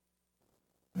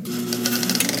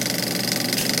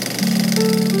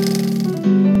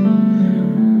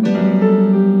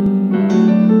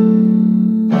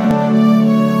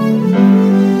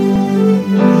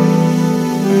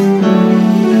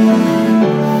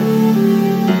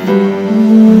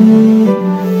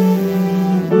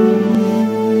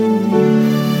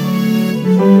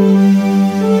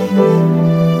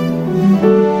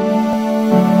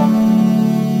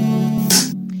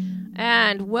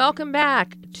Welcome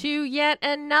back to yet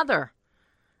another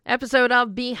episode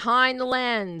of Behind the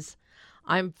Lens.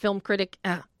 I'm film critic.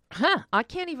 I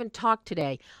can't even talk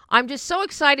today. I'm just so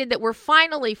excited that we're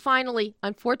finally,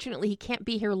 unfortunately, he can't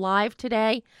be here live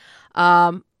today.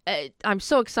 I'm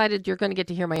so excited you're going to get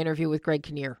to hear my interview with Greg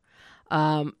Kinnear,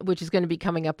 which is going to be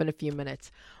coming up in a few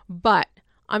minutes. But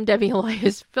I'm Debbie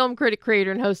Elias, film critic,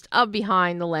 creator, and host of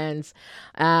Behind the Lens.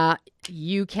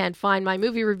 You can find my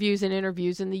movie reviews and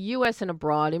interviews in the U.S. and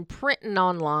abroad, in print and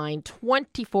online,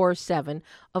 24/7,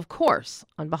 of course,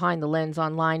 on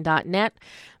BehindTheLensOnline.net.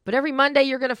 But every Monday,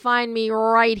 you're going to find me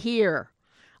right here,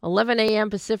 11 a.m.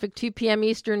 Pacific, 2 p.m.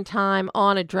 Eastern Time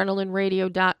on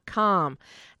AdrenalineRadio.com.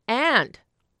 And,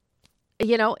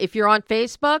 you know, if you're on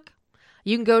Facebook,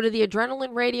 you can go to the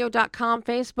AdrenalineRadio.com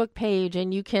Facebook page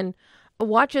and you can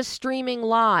watch us streaming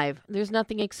live. There's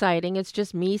nothing exciting. It's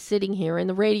just me sitting here in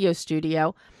the radio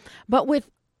studio, but with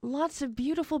lots of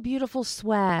beautiful, beautiful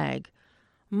swag.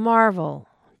 Marvel,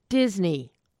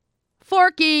 Disney,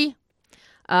 Forky.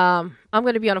 I'm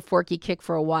going to be on a Forky kick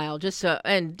for a while, just so,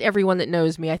 and everyone that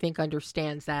knows me, I think,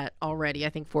 understands that already.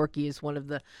 I think Forky is one of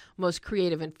the most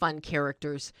creative and fun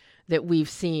characters that we've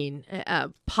seen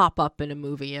pop up in a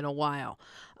movie in a while.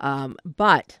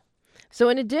 So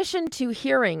in addition to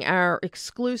hearing our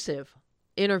exclusive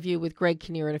interview with Greg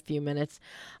Kinnear in a few minutes,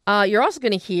 you're also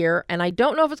going to hear, and I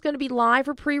don't know if it's going to be live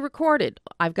or pre-recorded.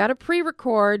 I've got a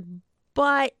pre-record,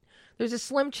 but there's a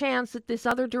slim chance that this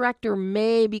other director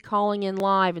may be calling in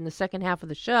live in the second half of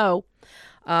the show.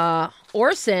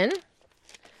 Orson,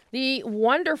 the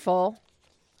wonderful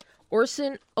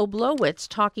Orson Oblowitz,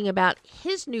 talking about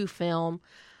his new film,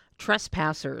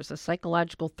 Trespassers, a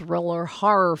psychological thriller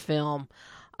horror film.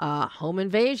 Home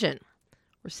Invasion.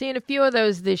 We're seeing a few of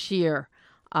those this year,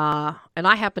 and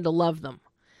I happen to love them.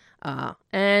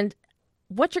 And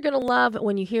what you're going to love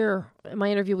when you hear my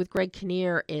interview with Greg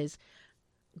Kinnear is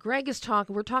Greg is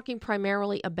talking. We're talking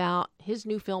primarily about his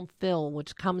new film, Phil,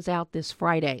 which comes out this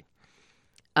Friday,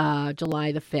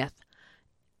 July the 5th.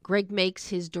 Greg makes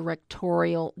his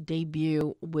directorial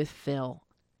debut with Phil,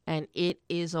 and it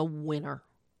is a winner.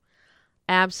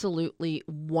 Absolutely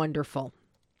wonderful.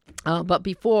 But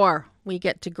before we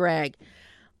get to Greg,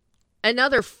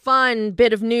 another fun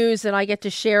bit of news that I get to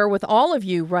share with all of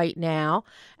you right now.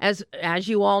 As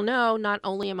you all know, not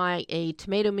only am I a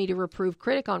Tomato Meter approved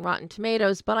critic on Rotten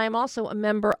Tomatoes, but I am also a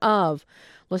member of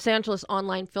Los Angeles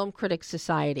Online Film Critics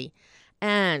Society.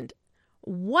 And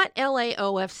what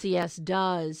LAOFCS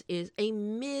does is a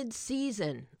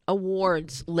mid-season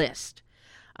awards list.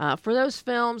 For those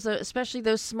films, especially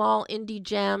those small indie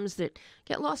gems that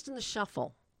get lost in the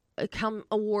shuffle. Come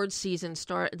award season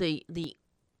start, the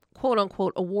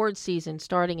quote-unquote award season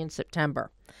starting in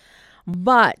September.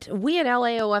 But we at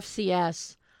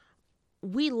LAOFCS,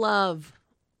 we love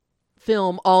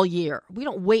film all year. We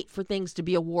don't wait for things to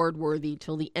be award-worthy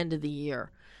till the end of the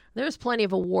year. There's plenty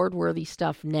of award-worthy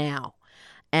stuff now.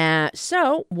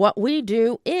 So what we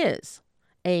do is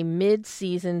a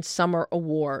mid-season summer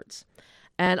awards.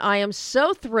 And I am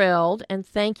so thrilled, and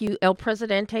thank you, El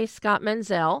Presidente Scott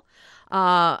Menzel,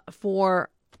 for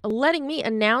letting me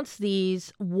announce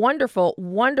these wonderful,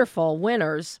 wonderful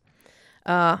winners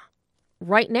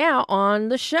right now on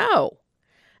the show.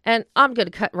 And I'm going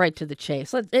to cut right to the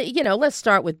chase. Let's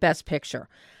start with Best Picture.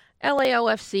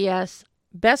 LAOFCS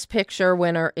Best Picture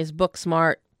winner is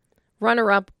Booksmart.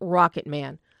 Runner-up,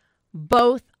 Rocketman.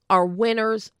 Both are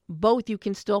winners. Both you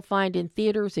can still find in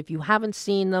theaters. If you haven't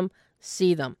seen them,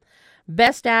 see them.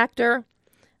 Best Actor,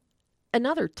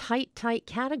 another tight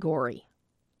category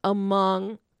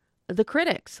among the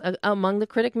critics, among the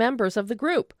critic members of the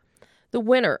group. The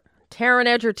winner, Taron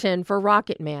Egerton for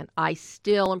Rocketman. I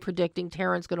still am predicting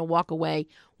Taron's going to walk away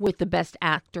with the Best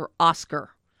Actor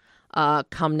Oscar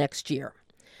come next year.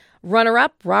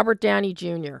 Runner-up, Robert Downey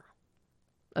Jr.,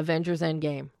 Avengers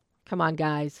Endgame. Come on,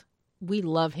 guys. We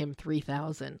love him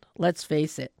 3000. Let's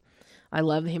face it. I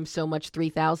love him so much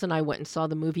 3000. I went and saw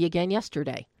the movie again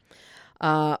yesterday.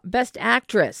 Best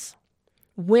Actress,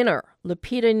 winner,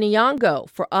 Lupita Nyong'o.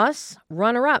 For Us,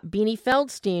 runner-up, Beanie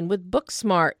Feldstein with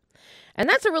Booksmart. And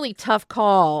that's a really tough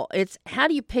call. It's how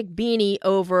do you pick Beanie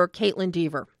over Caitlin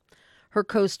Dever, her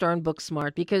co-star in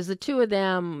Booksmart, because the two of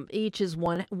them each is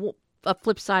a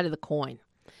flip side of the coin.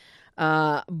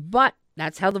 But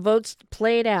That's how the votes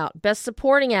played out. Best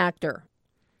Supporting Actor.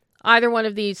 Either one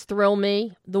of these thrill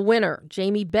me. The winner,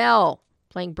 Jamie Bell,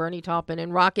 playing Bernie Taupin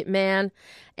in Rocket Man.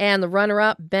 And the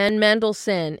runner-up, Ben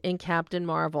Mendelsohn in Captain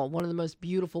Marvel. One of the most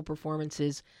beautiful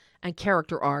performances and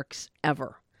character arcs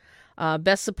ever.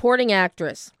 Best Supporting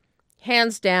Actress.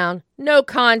 Hands down, no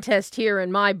contest here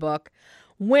in my book.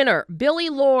 Winner,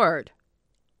 Billie Lourd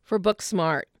for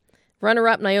Booksmart.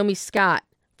 Runner-up, Naomi Scott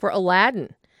for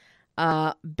Aladdin.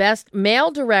 Best Male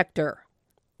Director.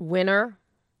 Winner,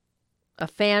 a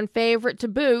fan favorite to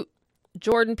boot,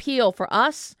 Jordan Peele for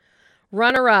Us.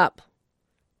 Runner-up,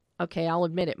 okay, I'll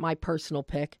admit it, my personal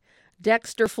pick,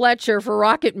 Dexter Fletcher for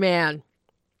Rocket Man.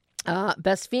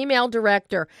 Best Female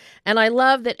Director. And I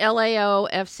love that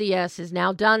LAO-FCS has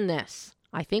now done this.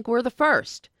 I think we're the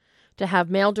first to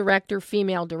have male director,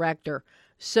 female director,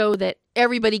 so that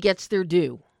everybody gets their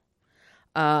due.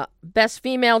 Best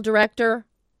Female Director,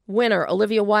 winner,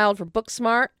 Olivia Wilde for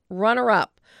Booksmart.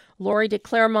 Runner-up, Laurie de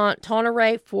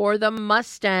Clermont-Tonnerre for The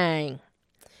Mustang.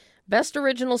 Best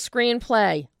Original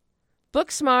Screenplay,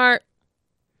 Booksmart,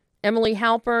 Emily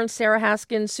Halpern, Sarah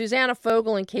Haskins, Susanna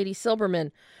Fogel, and Katie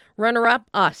Silberman. Runner-up,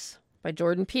 Us, by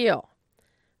Jordan Peele.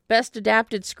 Best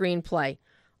Adapted Screenplay.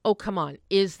 Oh, come on.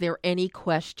 Is there any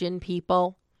question,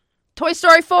 people? Toy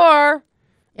Story 4,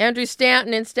 Andrew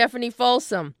Stanton and Stephanie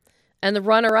Folsom. And the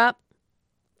runner-up,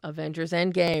 Avengers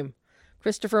Endgame,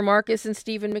 Christopher Marcus and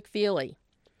Stephen McFeely.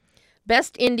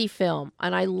 Best Indie Film.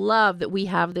 And I love that we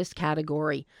have this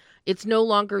category. It's no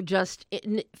longer just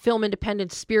Film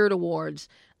Independent Spirit Awards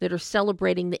that are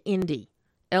celebrating the indie.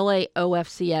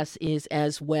 LAOFCS is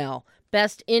as well.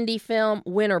 Best Indie Film,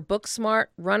 winner Booksmart,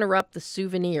 runner-up The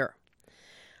Souvenir.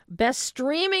 Best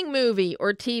Streaming Movie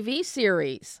or TV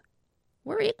Series.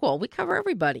 We're equal. We cover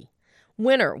everybody.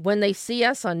 Winner, When They See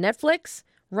Us on Netflix.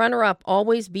 Runner-up,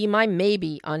 Always Be My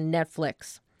Maybe on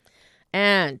Netflix.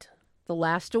 And the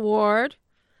last award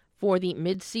for the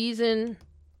mid-season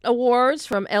awards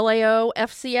from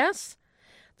LAOFCS,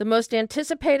 the most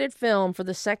anticipated film for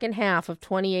the second half of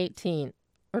 2018.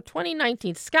 Or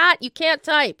 2019. Scott, you can't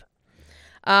type.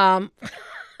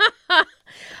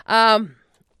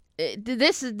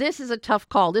 This is a tough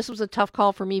call. This was a tough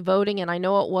call for me voting, and I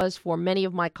know it was for many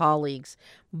of my colleagues.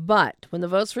 But when the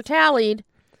votes were tallied,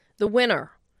 the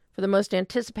winner for the most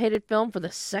anticipated film for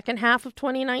the second half of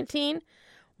 2019,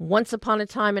 Once Upon a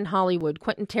Time in Hollywood,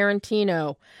 Quentin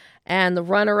Tarantino. And the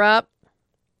runner-up,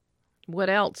 what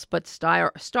else but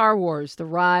Star Wars, The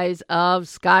Rise of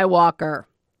Skywalker.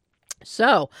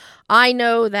 So I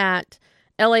know that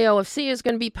LAOFC is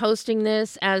going to be posting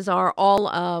this, as are all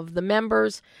of the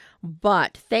members.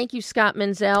 But thank you, Scott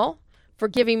Menzel, for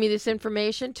giving me this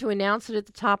information to announce it at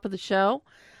the top of the show.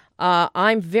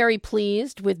 I'm very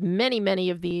pleased with many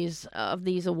of these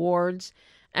awards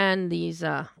and these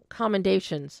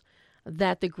commendations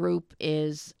that the group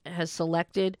has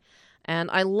selected. And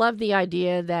I love the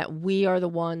idea that we are the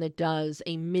one that does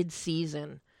a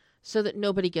mid-season so that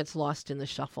nobody gets lost in the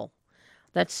shuffle.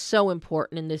 That's so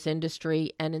important in this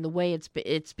industry and in the way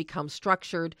it's become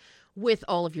structured with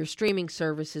all of your streaming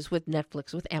services, with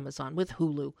Netflix, with Amazon, with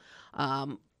Hulu.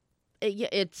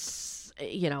 It's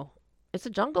a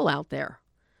jungle out there.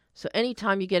 So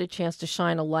anytime you get a chance to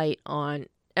shine a light on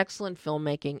excellent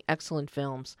filmmaking, excellent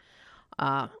films,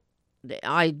 I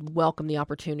welcome the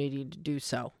opportunity to do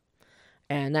so.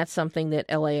 And that's something that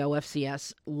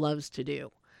LAOFCS loves to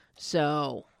do.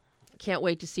 So can't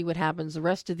wait to see what happens the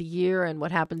rest of the year and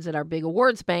what happens at our big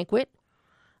awards banquet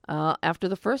after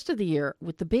the first of the year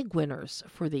with the big winners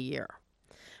for the year.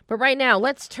 But right now,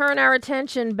 let's turn our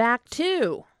attention back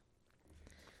to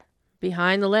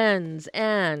Behind the Lens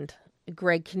and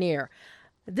Greg Kinnear.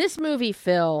 This movie,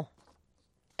 Phil,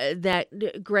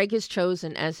 that Greg has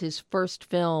chosen as his first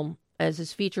film, as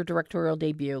his feature directorial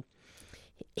debut,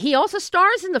 he also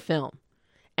stars in the film.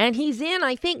 And he's in,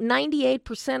 I think,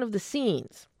 98% of the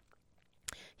scenes.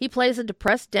 He plays a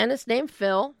depressed dentist named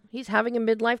Phil. He's having a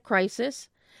midlife crisis.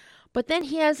 But then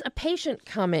he has a patient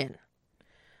come in,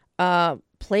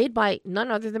 played by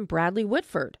none other than Bradley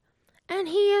Whitford. And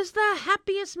he is the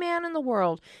happiest man in the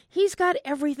world. He's got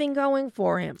everything going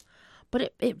for him.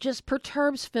 But it just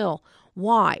perturbs Phil.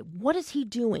 Why? What is he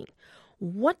doing?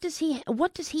 What does he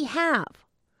have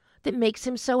that makes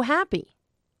him so happy?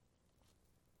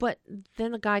 But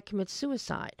then the guy commits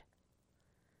suicide.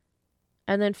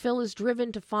 And then Phil is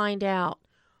driven to find out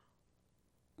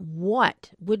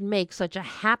what would make such a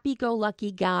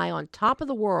happy-go-lucky guy on top of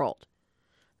the world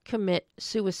commit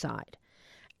suicide.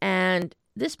 And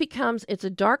this it's a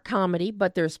dark comedy,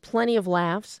 but there's plenty of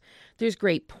laughs. There's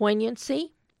great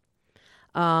poignancy.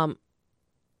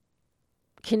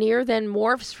 Kinnear then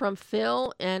morphs from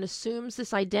Phil and assumes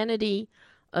this identity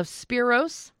of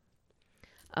Spiros,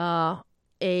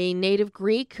 a native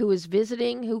Greek who is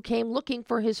visiting, who came looking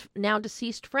for his now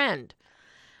deceased friend.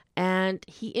 And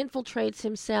he infiltrates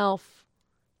himself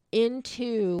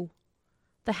into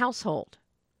the household,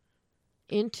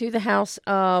 into the house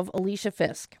of Alicia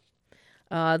Fisk,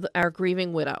 our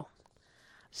grieving widow.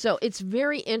 So it's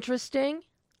very interesting,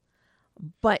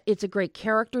 but it's a great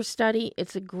character study.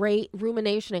 It's a great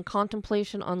rumination and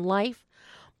contemplation on life,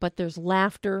 but there's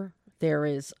laughter, there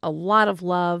is a lot of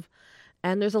love,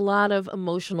 and there's a lot of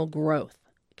emotional growth.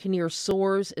 Kinnear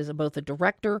soars as both a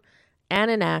director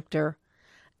and an actor.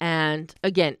 And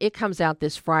again, it comes out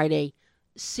this Friday.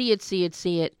 See it, see it,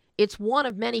 see it. It's one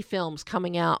of many films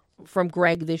coming out from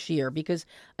Greg this year, because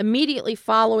immediately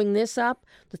following this up,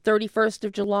 the 31st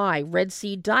of July, Red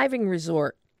Sea Diving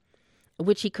Resort,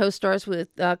 which he co-stars with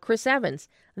Chris Evans,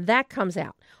 that comes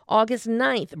out. August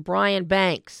 9th, Brian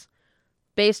Banks,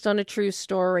 based on a true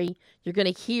story. You're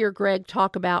going to hear Greg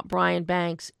talk about Brian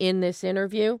Banks in this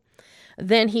interview.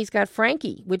 Then he's got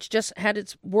Frankie, which just had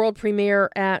its world premiere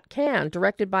at Cannes,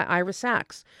 directed by Ira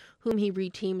Sachs, whom he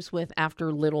reteams with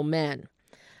after Little Men.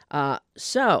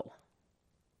 So,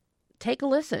 take a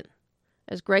listen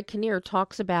as Greg Kinnear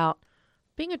talks about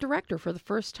being a director for the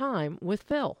first time with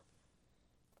Phil.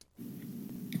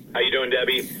 How you doing,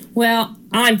 Debbie? Well,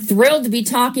 I'm thrilled to be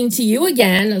talking to you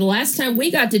again. The last time we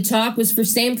got to talk was for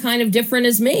Same Kind of Different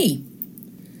as Me.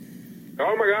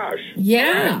 Oh, my gosh.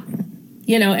 Yeah. Right.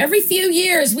 You know, every few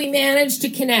years we manage to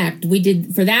connect. We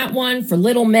did for that one, for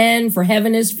Little Men, for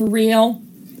Heaven is for Real.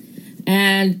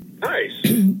 And nice.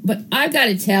 But I've got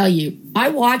to tell you, I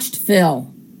watched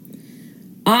Phil.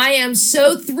 I am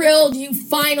so thrilled you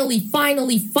finally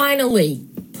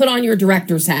put on your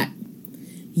director's hat.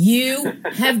 You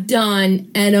have done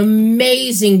an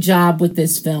amazing job with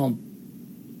this film.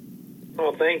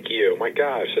 Oh, thank you. My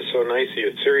gosh, that's so nice of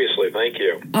you. Seriously, thank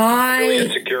you. I'm really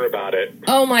insecure about it.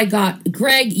 Oh, my God.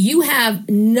 Greg, you have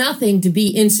nothing to be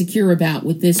insecure about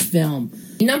with this film.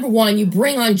 Number one, you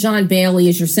bring on John Bailey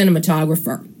as your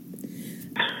cinematographer.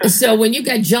 So when you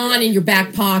got John in your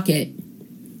back pocket,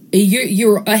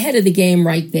 you're ahead of the game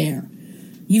right there.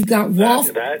 You've got Rolf.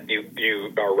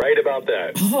 You are right about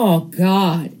that. Oh,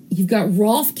 God. You've got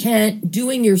Rolf Kent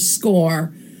doing your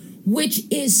score, which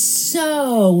is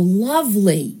so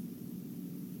lovely.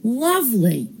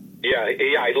 Lovely. Yeah,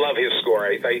 I love his score.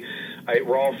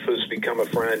 Rolf, who's become a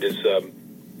friend, is,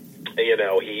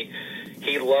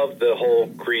 he loved the whole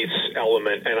Grease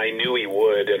element, and I knew he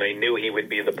would, and I knew he would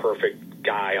be the perfect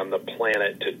guy on the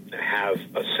planet to have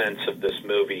a sense of this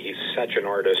movie. He's such an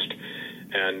artist,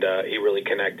 and he really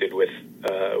connected with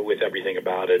everything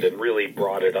about it and really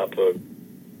brought it up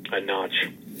a notch.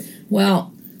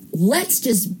 Well, let's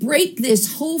just break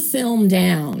this whole film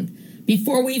down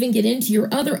before we even get into your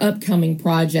other upcoming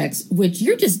projects, which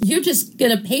you're just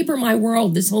going to paper my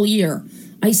world this whole year.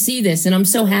 I see this, and I'm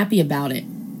so happy about it.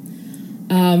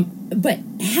 But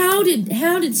how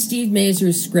did Steve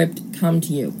Mazur's script come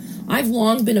to you? I've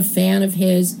long been a fan of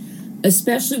his,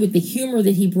 especially with the humor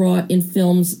that he brought in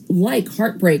films like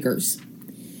Heartbreakers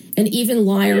and even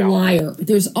Liar, Liar.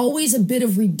 There's always a bit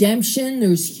of redemption.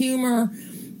 There's humor.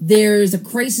 There's a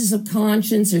crisis of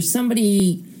conscience. There's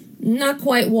somebody not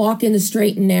quite walking the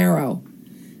straight and narrow.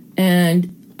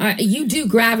 And you do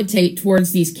gravitate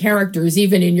towards these characters,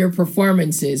 even in your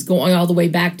performances, going all the way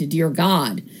back to Dear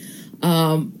God.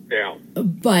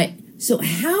 But so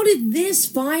how did this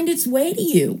find its way to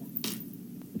you?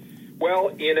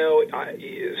 Well,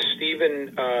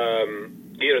 Stephen,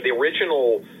 the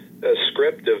original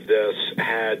script of this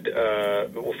had,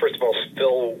 first of all,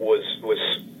 Phil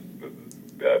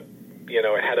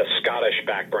it had a Scottish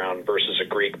background versus a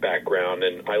Greek background,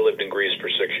 and I lived in Greece for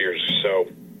 6 years, so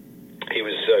he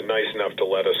was nice enough to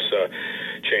let us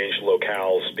change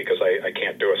locales because I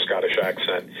can't do a Scottish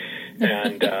accent.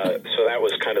 And so that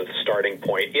was kind of the starting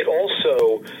point. It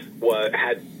also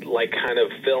had,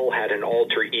 Phil had an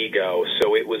alter ego,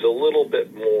 so it was a little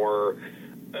bit more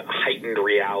heightened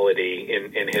reality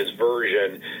in his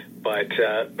version. But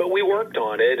we worked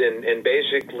on it, and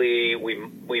basically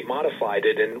we modified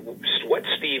it. And what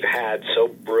Steve had so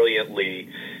brilliantly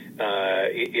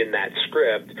in that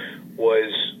script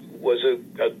was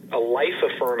a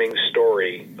life-affirming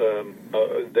story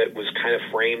that was kind of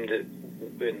framed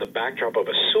in the backdrop of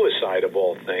a suicide of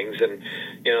all things. And,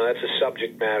 that's a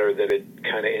subject matter that had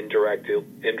kind of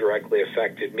indirectly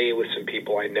affected me with some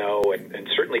people I know, and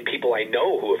certainly people I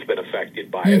know who have been affected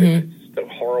by it. It's a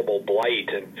horrible blight.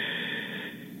 And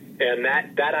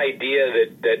that idea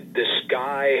that this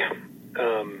guy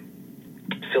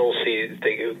Phil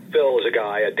is a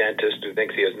guy, a dentist, who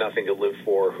thinks he has nothing to live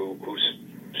for, who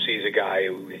sees a guy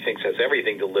who he thinks has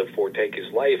everything to live for take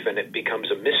his life, and it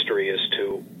becomes a mystery as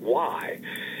to why.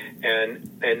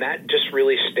 And that just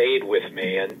really stayed with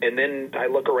me. And then I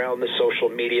look around the social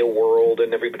media world,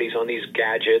 and everybody's on these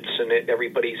gadgets, and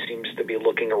everybody seems to be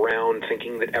looking around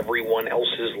thinking that everyone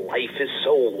else's life is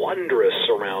so wondrous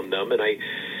around them. And I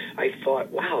thought,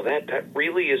 wow, that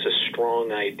really is a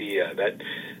strong idea.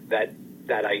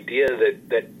 That idea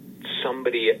that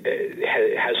somebody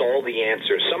has all the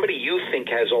answers. Somebody you think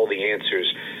has all the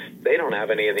answers, they don't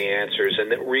have any of the answers,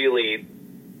 and that really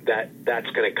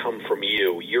that's going to come from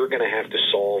you. You're going to have to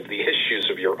solve the issues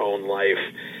of your own life,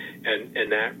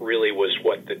 and that really was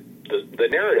what the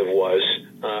narrative was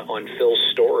on Phil's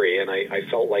story, and I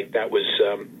felt like that was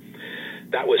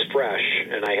fresh,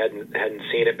 and I hadn't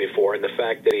seen it before, and the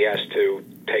fact that he has to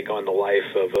take on the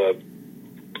life of a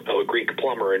Greek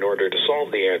plumber in order to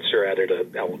solve the answer added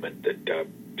an element that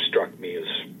struck me as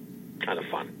kind of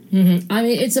fun. Mm-hmm. I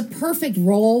mean, it's a perfect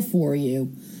role for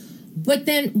you. But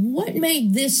then what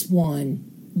made this one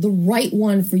the right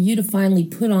one for you to finally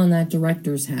put on that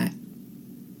director's hat?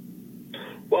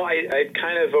 Well, I'd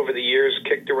kind of, over the years,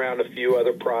 kicked around a few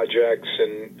other projects,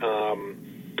 and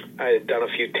I had done a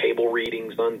few table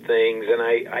readings on things, and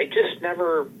I just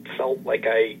never felt like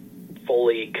I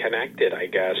fully connected, I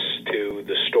guess, to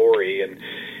the story. And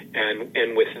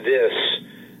with this,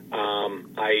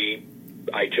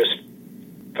 I just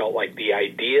felt like the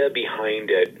idea behind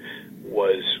it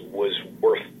was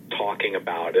worth talking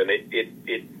about, and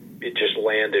it just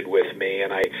landed with me,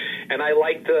 and I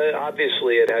liked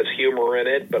obviously it has humor in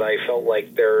it, but I felt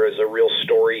like there is a real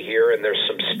story here, and there's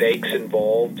some stakes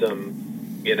involved.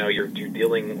 You're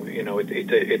dealing,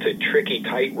 it's a tricky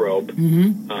tightrope,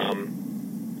 mm-hmm.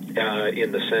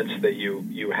 In the sense that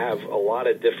you have a lot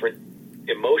of different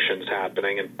emotions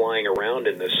happening and flying around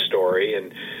in this story,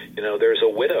 and there's a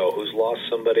widow who's lost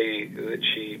somebody that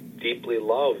she deeply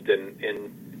loved, and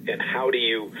how do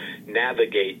you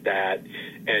navigate that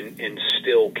and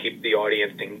still keep the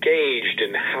audience engaged,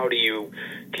 and how do you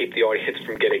keep the audience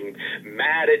from getting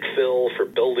mad at Phil for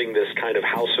building this kind of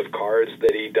house of cards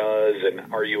that he does,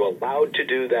 and are you allowed to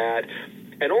do that?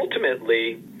 And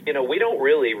ultimately, we don't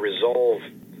really resolve,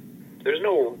 there's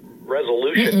no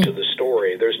resolution to the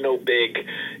story. There's no big,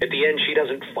 at the end she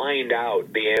doesn't find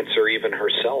out the answer even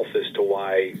herself as to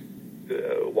why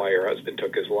her husband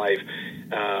took his life.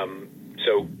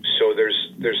 So there's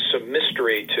some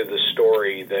mystery to the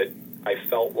story that I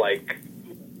felt like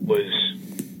was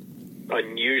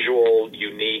unusual,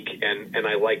 unique, and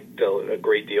I liked a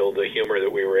great deal the humor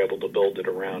that we were able to build it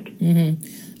around. Mm-hmm.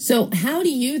 So how do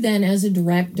you then, as a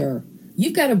director,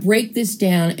 you've got to break this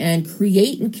down and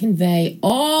create and convey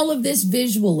all of this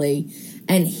visually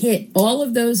and hit all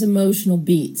of those emotional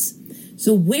beats.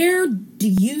 So where do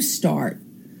you start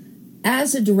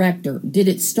as a director? Did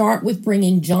it start with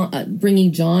bringing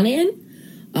John in?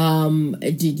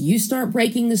 Did you start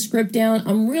breaking the script down?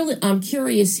 I'm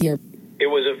curious here. It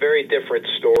was a very different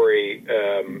story,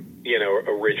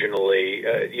 originally.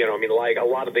 Like a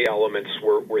lot of the elements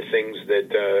were things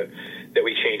that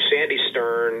we changed. Sandy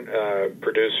Stern,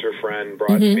 producer friend,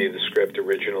 brought me the script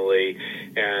originally,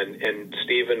 and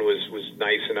Stephen was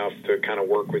nice enough to kind of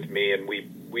work with me, and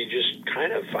we just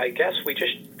kind of, I guess, we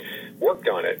just worked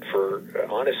on it for,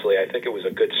 honestly, I think it was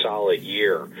a good solid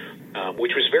year,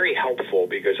 which was very helpful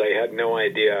because I had no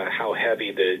idea how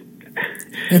heavy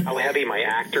my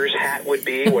actor's hat would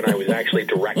be when I was actually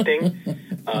directing.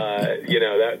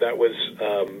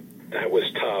 That was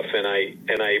tough, and I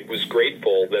was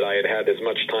grateful that I had as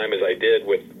much time as I did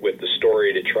with the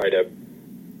story to try to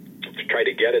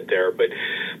get it there. But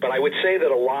I would say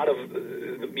that a lot of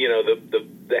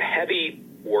the heavy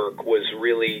work was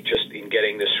really just in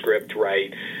getting the script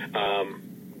right.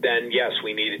 Then, yes,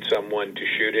 we needed someone to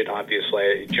shoot it.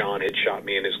 Obviously, John had shot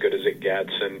me in As Good as It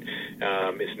Gets, and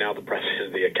is now the president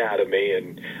of the Academy,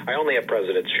 and I only have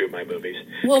presidents shoot my movies.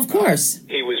 Well, of course.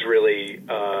 He was really,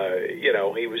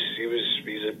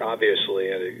 he's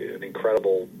obviously an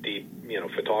incredible, deep,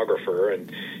 photographer,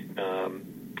 and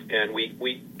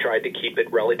we tried to keep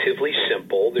it relatively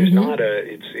simple. There's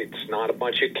it's not a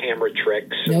bunch of camera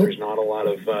tricks. Nope. And there's not a lot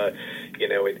of,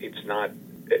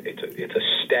 it's a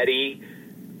steady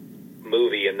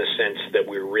movie in the sense that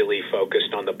we're really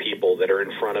focused on the people that are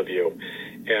in front of you.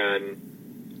 And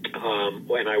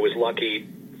I was lucky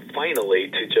finally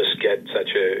to just get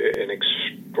such an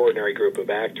extraordinary group of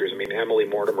actors. I mean, Emily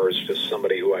Mortimer is just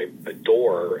somebody who I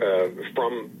adore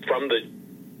from the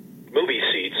movie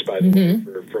seats, by the way,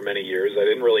 for many years. I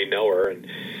didn't really know her,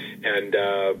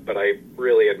 but I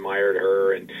really admired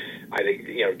her. And I think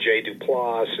Jay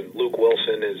Duplass and Luke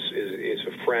Wilson is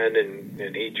a friend,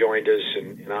 and he joined us,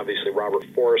 and obviously Robert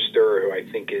Forster, who I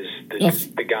think is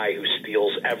the guy who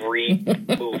steals every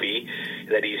movie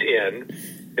that he's in,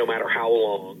 no matter how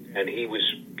long, and he was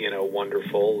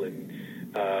wonderful, and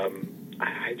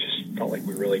I just felt like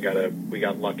we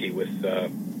got lucky with a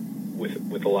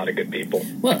lot of good people.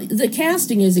 Well, the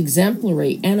casting is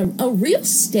exemplary, and a real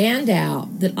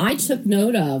standout that I took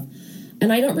note of,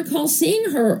 and I don't recall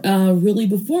seeing her really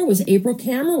before, was April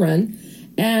Cameron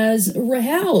as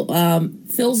Rahel,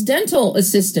 Phil's dental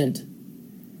assistant.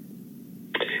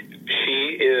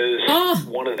 She is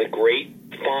one of the great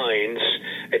finds.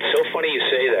 It's so funny you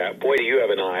say that. Boy, do you have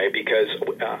an eye, because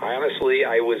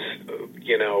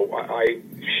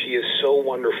she is so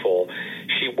wonderful.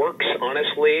 She works,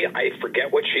 honestly, I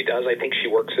forget what she does. I think she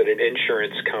works at an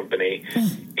insurance company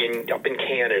up in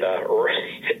Canada,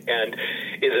 and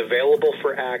is available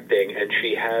for acting. And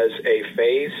she has a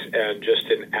face and just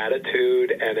an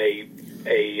attitude and a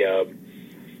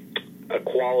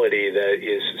quality that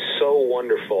is so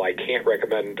wonderful. I can't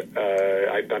recommend.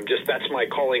 That's my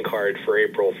calling card for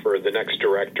April, for the next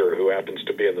director who happens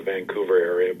to be in the Vancouver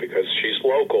area, because she's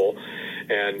local,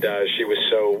 and she was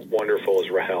so wonderful as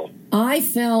Rahel. I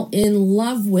fell in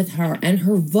love with her, and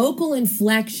her vocal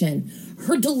inflection,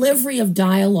 her delivery of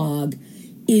dialogue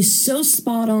is so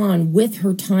spot on with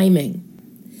her timing.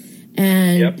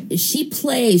 And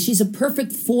she's a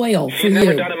perfect foil for you. She's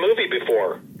never done a movie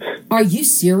before. Are you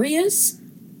serious?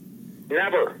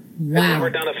 Never. Wow. I've never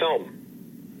done a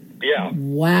film. Yeah.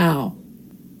 Wow.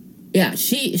 Yeah,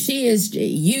 she is.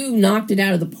 You knocked it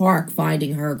out of the park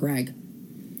finding her, Greg.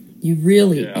 You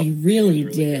really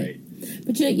did. Great.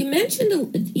 But you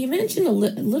mentioned a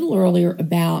little earlier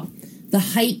about the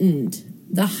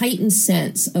heightened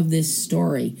sense of this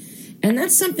story, and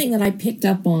that's something that I picked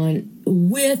up on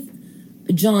with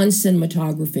John's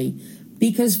cinematography,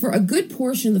 because for a good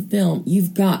portion of the film,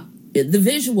 you've got the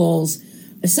visuals,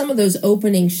 some of those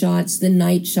opening shots, the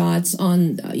night shots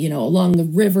on along the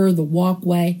river, the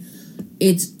walkway.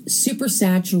 It's super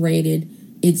saturated,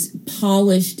 it's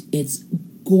polished, it's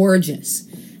gorgeous.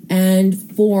 And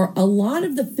for a lot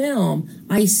of the film,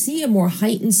 I see a more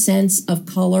heightened sense of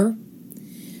color.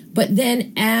 But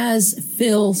then as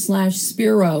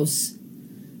Phil/Spiros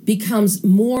becomes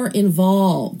more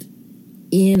involved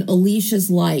in Alicia's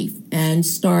life and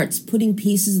starts putting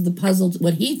pieces of the puzzle,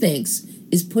 what he thinks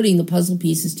is putting the puzzle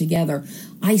pieces together,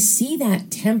 I see that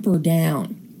temper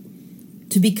down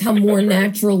to become more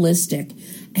naturalistic.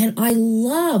 And I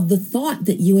love the thought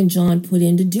that you and John put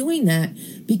into doing that,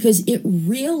 because it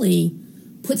really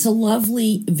puts a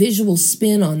lovely visual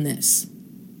spin on this.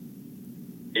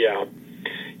 Yeah.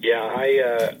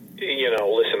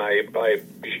 Listen, I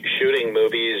shooting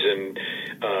movies and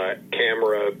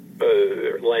camera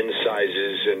lens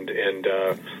sizes and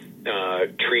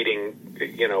treating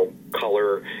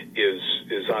color is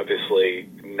obviously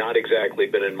not exactly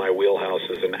been in my wheelhouse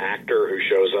as an actor who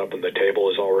shows up and the table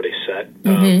is already set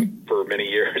for many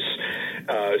years.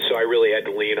 So I really had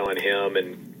to lean on him,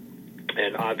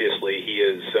 and obviously he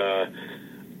is.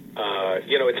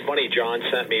 It's funny. John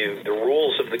sent me the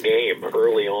rules of the game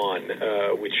early on,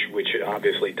 which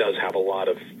obviously does have a lot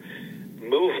of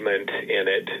movement in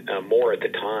it, more at the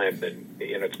time than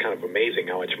it's kind of amazing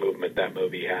how much movement that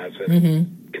movie has,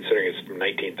 and considering it's from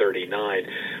 1939.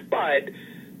 But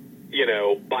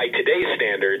by today's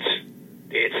standards,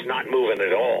 it's not moving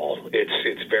at all.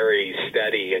 It's very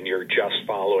steady, and you're just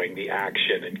following the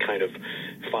action and kind of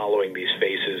following these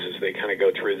faces as they kind of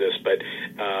go through this. But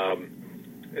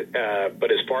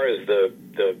as far as the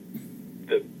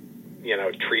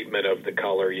treatment of the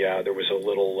color, there was a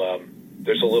little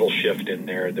there's a little shift in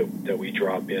there that we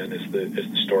drop in as the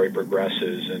story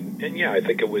progresses, and I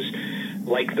think it was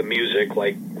like the music,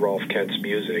 like Rolf Kent's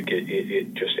music.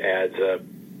 It just adds a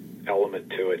element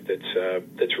to it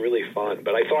that's really fun.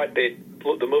 But I thought the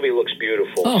movie looks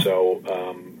beautiful, so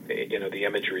the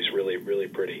imagery is really, really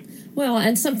pretty. Well,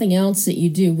 and something else that you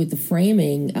do with the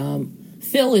framing,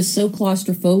 Phil is so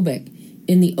claustrophobic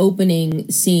in the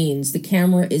opening scenes. The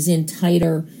camera is in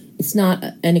tighter. It's not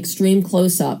an extreme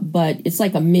close-up, but it's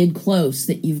like a mid-close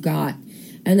that you've got.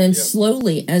 And then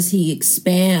slowly, as he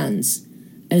expands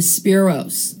as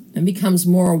Spiros and becomes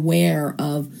more aware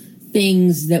of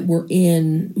things that were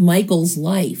in Michael's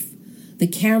life, the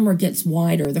camera gets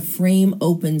wider, the frame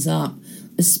opens up,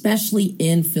 especially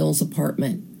in Phil's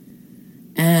apartment.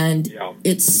 And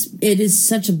it is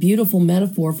such a beautiful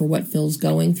metaphor for what Phil's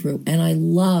going through. And I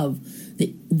love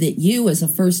that you, as a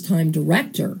first-time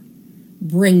director,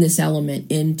 bring this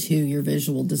element into your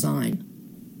visual design.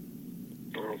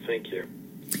 Oh, thank you.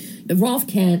 Rolf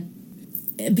Kent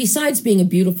besides being a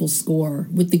beautiful score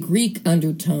with the Greek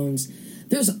undertones,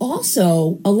 there's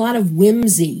also a lot of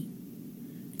whimsy.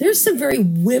 There's some very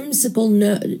whimsical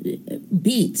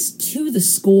beats to the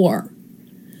score.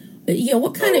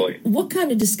 What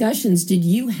kind of discussions did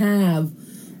you have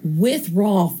with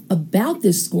Rolf about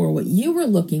this score? What you were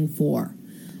looking for?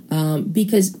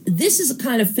 Because this is a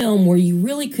kind of film where you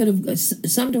really could have.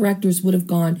 Some directors would have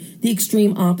gone the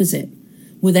extreme opposite,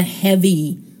 with a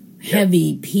heavy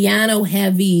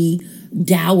piano-heavy,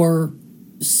 dour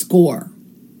score.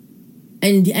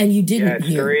 And you didn't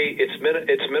hear.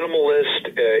 It's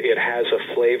minimalist. It has a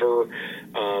flavor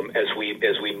as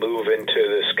we move into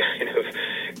this kind of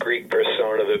Greek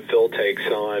persona that Phil takes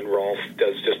on. Rolf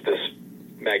does just this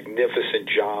magnificent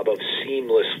job of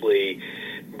seamlessly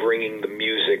bringing the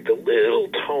music, the little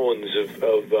tones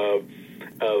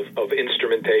of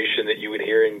instrumentation that you would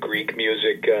hear in Greek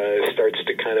music starts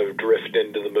to kind of drift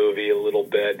into the movie a little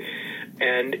bit,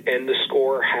 and the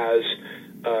score has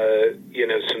a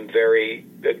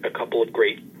couple of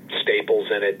great staples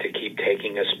in it to keep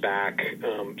taking us back,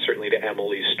 certainly to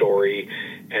Emily's story,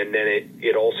 and then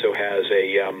it also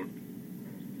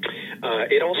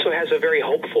has a very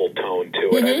hopeful tone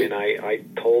to it. Mm-hmm. I mean, I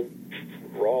told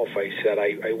Rolf, I said,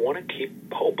 I want to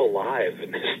keep hope alive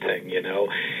in this thing,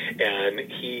 and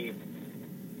he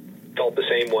felt the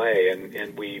same way,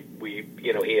 and we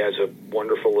he has a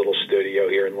wonderful little studio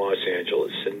here in Los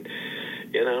Angeles, and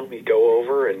we go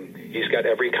over, and he's got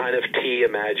every kind of tea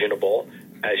imaginable,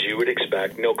 as you would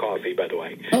expect. No coffee, by the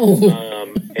way. Oh.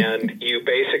 And you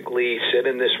basically sit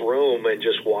in this room and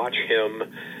just watch him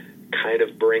kind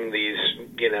of bring these,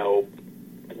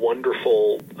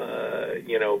 wonderful,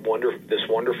 this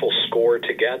wonderful score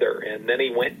together. And then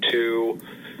he went to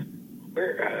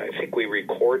where I think we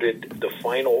recorded the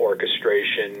final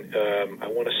orchestration. I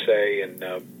want to say in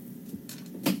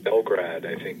Belgrade,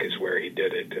 I think is where he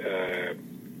did it.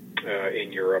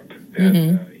 In Europe,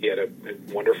 and he had a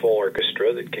wonderful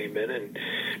orchestra that came in and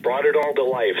brought it all to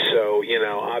life. So,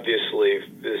 obviously,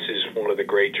 this is one of the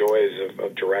great joys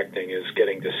of directing, is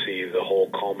getting to see the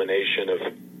whole culmination of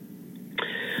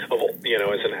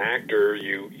as an actor,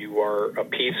 you are a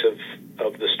piece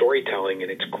of the storytelling, and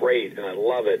it's great, and I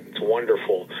love it. It's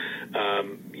wonderful.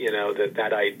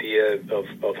 That idea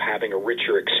of having a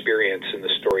richer experience in the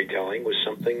storytelling was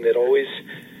something that always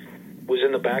was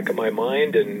in the back of my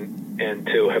mind, and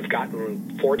to have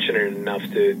gotten fortunate enough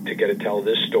to get to tell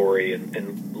this story and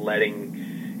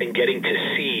getting to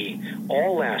see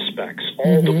all aspects,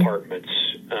 all departments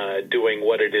doing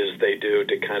what it is they do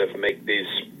to kind of make these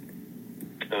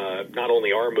not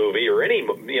only our movie or any,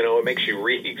 it makes you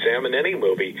re-examine any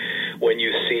movie when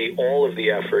you see all of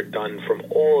the effort done from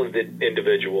all of the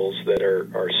individuals that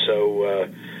are so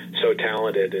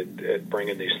talented at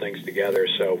bringing these things together.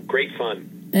 So great fun.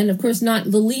 And, of course,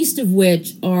 not the least of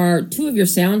which are two of your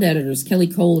sound editors, Kelly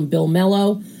Cole and Bill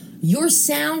Mello. Your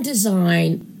sound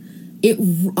design,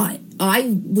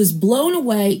 I was blown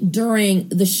away during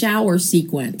the shower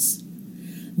sequence.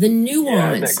 The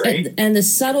nuance and the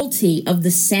subtlety of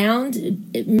the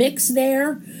sound mix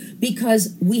there,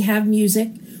 because we have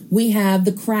music. We have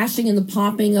the crashing and the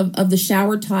popping of the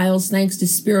shower tiles, thanks to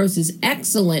Spiros'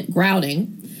 excellent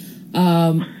grouting.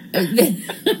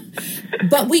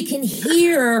 But we can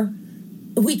hear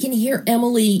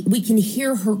Emily, we can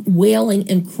hear her wailing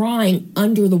and crying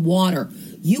under the water.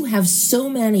 You have so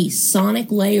many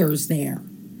sonic layers there.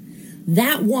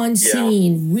 That one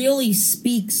scene really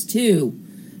speaks to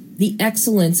the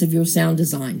excellence of your sound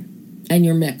design and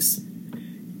your mix.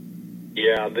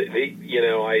 Yeah, that's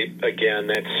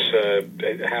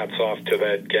hats off to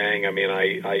that gang. I mean,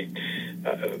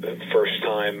 first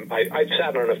time I've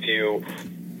sat on a few,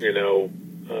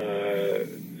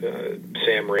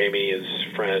 Sam Raimi is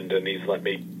friend, and he's let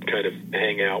me kind of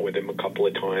hang out with him a couple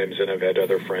of times, and I've had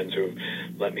other friends who've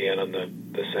let me in on the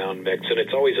sound mix, and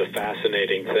it's always a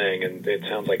fascinating thing, and it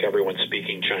sounds like everyone's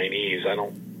speaking Chinese. I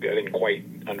didn't quite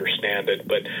understand it,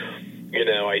 but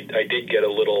I did get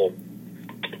a little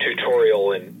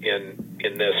tutorial in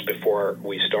this before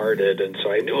we started, and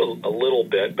so I knew a little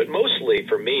bit, but mostly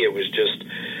for me it was just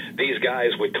these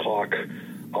guys would talk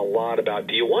a lot about,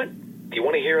 do you want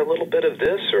to hear a little bit of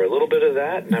this or a little bit of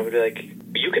that? And I would be like,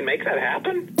 you can make that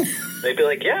happen? They'd be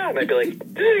like, yeah. And I'd be like,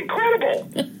 this is incredible.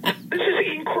 This is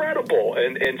incredible.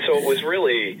 And so it was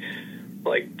really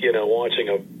like, watching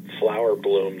a flower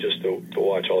bloom, just to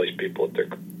watch all these people at their,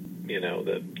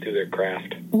 that do their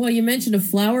craft. Well, you mentioned a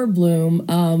flower bloom.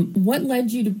 What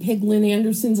led you to pick Lynn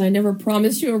Anderson's I Never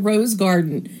Promised You a Rose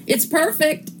Garden? It's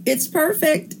perfect. It's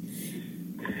perfect.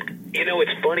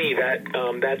 It's funny that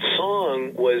that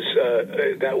song was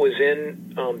that was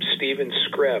in Steven's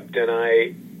script,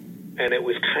 and it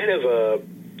was kind of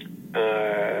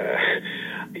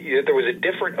there was a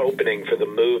different opening for the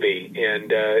movie,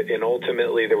 and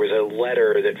ultimately there was a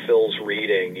letter that Phil's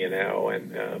reading, and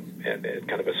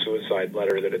kind of a suicide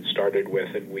letter that it started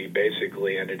with, and we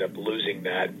basically ended up losing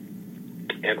that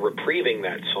and reprieving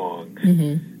that song.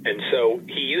 Mm-hmm. And so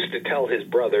he used to tell his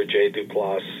brother, Jay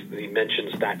Duplass, he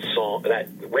mentions that song, that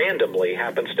randomly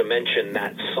happens to mention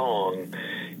that song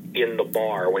in the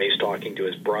bar when he's talking to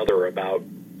his brother about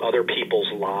other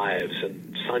people's lives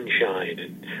and sunshine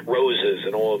and roses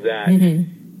and all of that.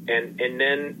 Mm-hmm. And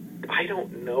then I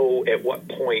don't know at what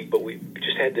point, but we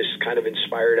just had this kind of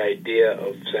inspired idea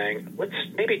of saying, let's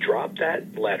maybe drop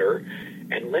that letter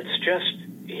and let's just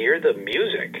hear the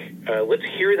music. Let's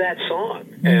hear that song.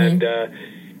 Mm-hmm.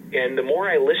 And the more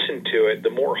I listened to it, the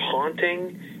more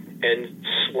haunting and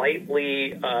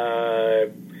slightly,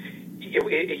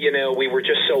 we were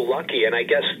just so lucky. And I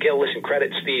guess, listen,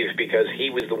 credit Steve, because he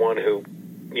was the one who,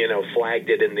 flagged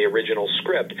it in the original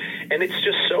script. And it's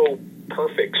just so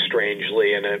perfect,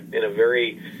 strangely, in a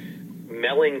very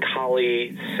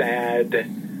melancholy, sad,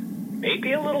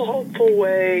 maybe a little hopeful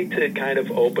way to kind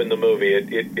of open the movie.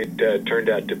 It turned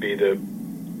out to be the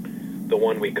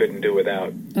one we couldn't do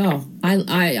without. Oh,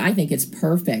 I think it's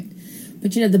perfect.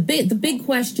 But the big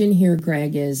question here,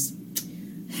 Greg, is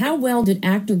how well did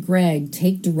actor Greg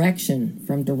take direction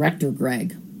from director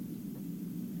Greg?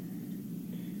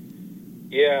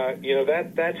 Yeah,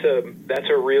 that's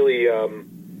a really. I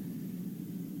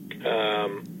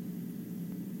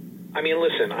mean,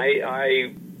 listen,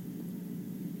 I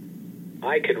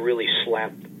could really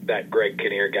slap that Greg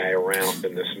Kinnear guy around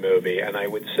in this movie, and I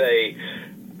would say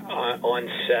on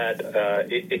set,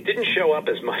 it didn't show up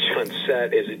as much on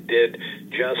set as it did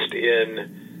just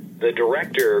in the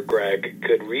director. Greg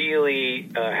could really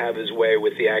have his way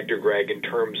with the actor Greg in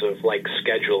terms of like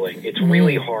scheduling. It's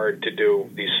really hard to do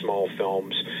these small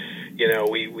films.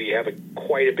 We have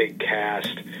quite a big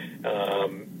cast.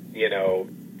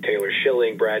 Taylor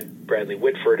Schilling, Bradley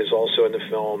Whitford is also in the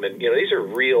film, and these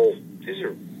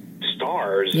are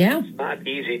stars. Yeah. It's not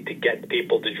easy to get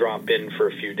people to drop in for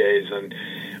a few days on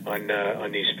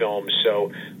these films.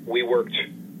 So we worked.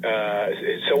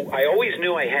 So I always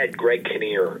knew I had Greg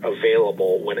Kinnear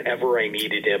available whenever I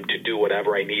needed him to do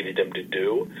whatever I needed him to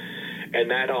do.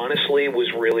 And that honestly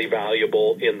was really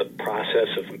valuable in the process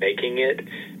of making it,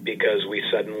 because we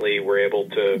suddenly were able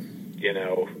to,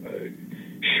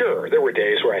 sure, there were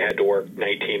days where I had to work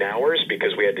 19 hours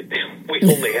because we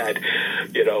only had,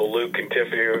 Luke and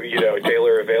Tiffany,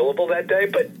 Taylor available that day.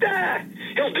 But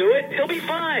he'll do it. He'll be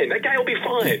fine. That guy will be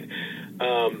fine.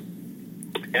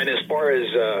 And as far as,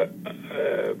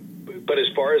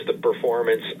 the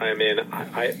performance, I mean,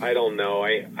 I don't know.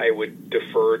 I would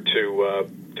defer to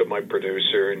my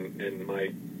producer and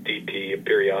my DP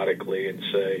periodically and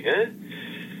say,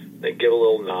 They'd give a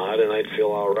little nod, and I'd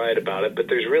feel all right about it. But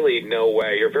there's really no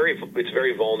way. It's a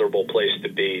very vulnerable place to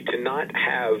be. To not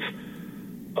have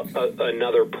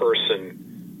another person,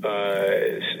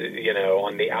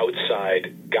 on the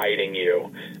outside guiding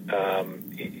you,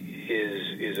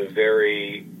 is a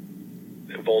very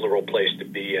vulnerable place to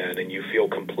be in, and you feel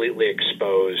completely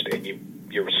exposed, and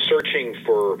you're searching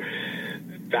for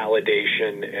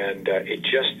validation, and it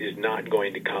just is not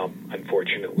going to come,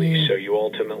 unfortunately. So you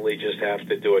ultimately just have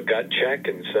to do a gut check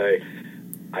and say,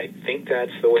 I think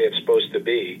that's the way it's supposed to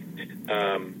be.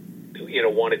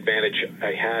 One advantage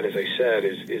I had, as I said,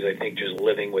 is I think just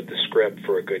living with the script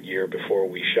for a good year before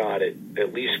we shot it.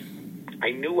 At least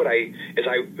I knew as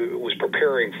I was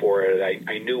preparing for it,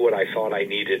 I knew what I thought I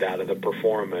needed out of the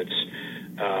performance.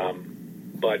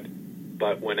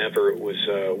 But whenever it was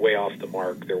way off the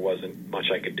mark, there wasn't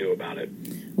much I could do about it.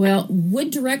 Well,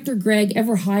 would director Greg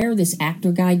ever hire this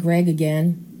actor guy Greg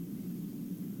again?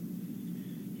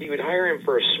 He would hire him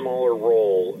for a smaller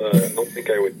role. I don't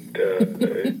think I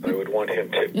would want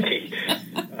him to be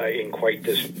in quite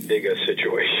this big a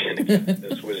situation.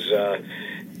 This was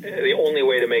the only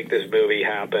way to make this movie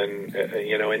happen,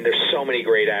 and there's so many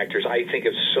great actors. I think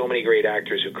of so many great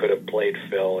actors who could have played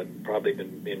Phil and probably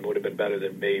would have been better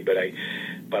than me, but I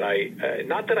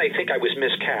not that I think I was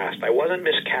miscast. I wasn't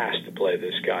miscast to play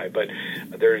this guy, but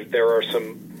there are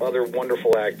some other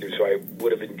wonderful actors who I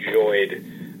would have enjoyed,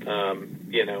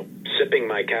 sipping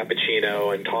my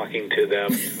cappuccino and talking to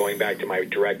them, going back to my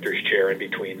director's chair in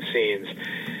between scenes,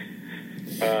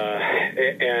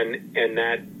 and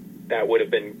that would have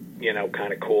been,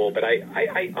 kind of cool. But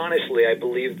I honestly, I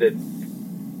believe that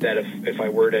if I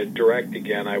were to direct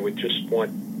again, I would just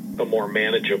want a more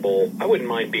manageable. I wouldn't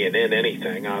mind being in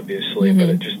anything, obviously, but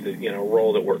it just a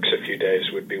role that works a few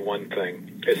days would be one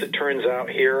thing. As it turns out,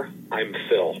 here I'm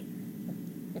Phil.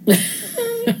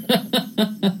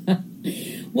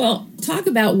 Well, talk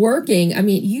about working. I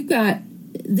mean, you got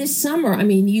this summer. I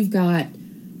mean, you've got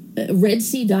Red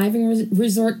Sea Diving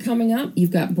Resort coming up.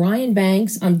 You've got Brian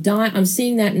Banks. I'm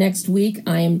seeing that next week.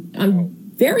 I'm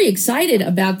very excited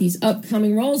about these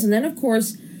upcoming roles. And then, of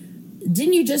course,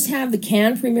 didn't you just have the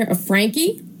Cannes premiere of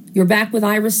Frankie? You're back with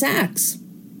Ira Sachs.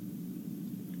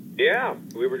 Yeah,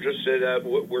 we were just at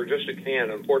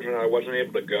Cannes. Unfortunately, I wasn't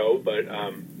able to go, but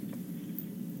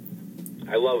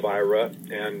I love Ira,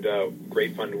 and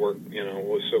great fun to work. It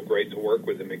was so great to work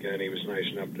with him again. He was nice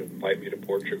enough to invite me to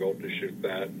Portugal to shoot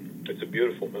that. It's a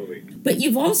beautiful movie. But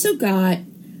you've also got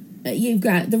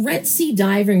the Red Sea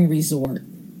Diving Resort.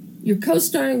 You're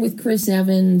co-starring with Chris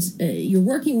Evans. You're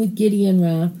working with Gideon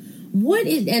Ra.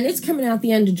 And it's coming out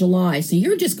the end of July. So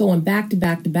you're just going back to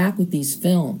back to back with these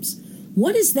films.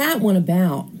 What is that one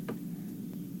about?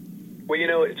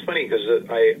 Well, it's funny because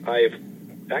I've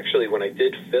actually, when I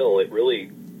did Phil,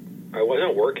 I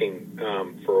wasn't working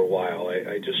for a while.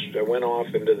 I went off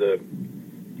into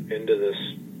this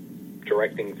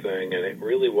directing thing, and it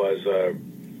really was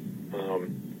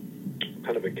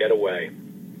kind of a getaway.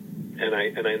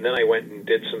 And then I went and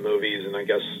did some movies, and I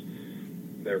guess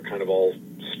they're kind of all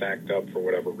stacked up for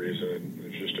whatever reason. And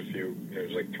there's just a few.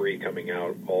 There's like 3 coming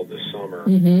out all this summer.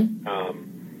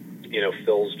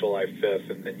 Phil's July 5th,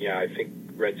 and then I think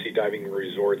Red Sea Diving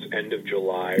Resort's end of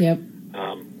July. Yep.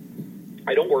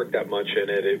 I don't work that much in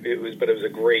it. It was a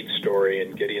great story,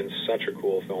 and Gideon's such a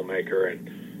cool filmmaker, and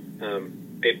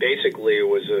it basically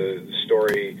was a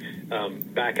story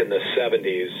back in the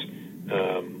 70s.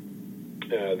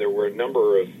 There were a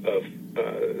number of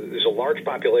there's a large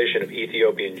population of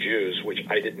Ethiopian Jews, which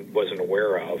I wasn't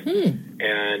aware of,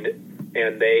 and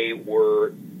they were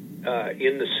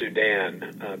in the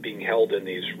Sudan, being held in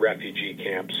these refugee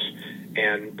camps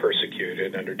and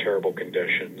persecuted under terrible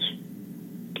conditions.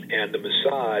 And the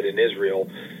Mossad in Israel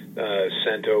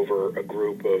sent over a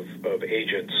group of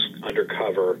agents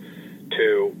undercover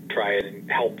to try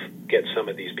and help get some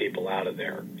of these people out of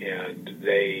there. And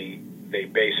they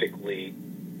basically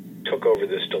took over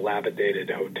this dilapidated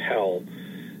hotel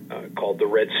called the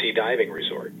Red Sea Diving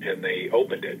Resort, and they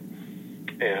opened it.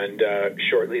 And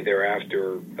shortly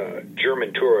thereafter,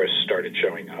 German tourists started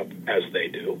showing up, as they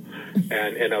do,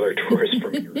 and other tourists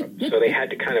from Europe. So they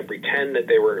had to kind of pretend that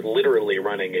they were literally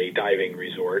running a diving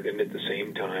resort, and at the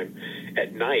same time,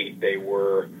 at night, they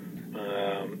were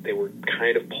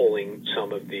kind of pulling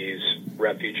some of these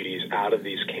refugees out of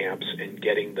these camps and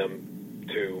getting them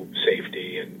to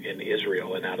safety in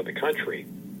Israel and out of the country.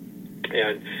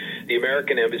 And the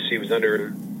American embassy was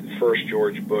under first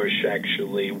George Bush,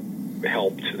 actually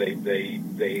helped.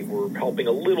 They were helping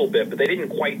a little bit, but they didn't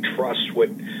quite trust what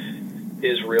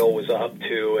Israel was up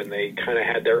to, and they kind of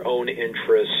had their own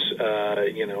interests,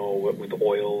 with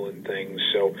oil and things.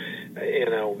 So,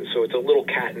 so it's a little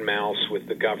cat and mouse with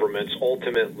the governments.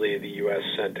 Ultimately, the U.S.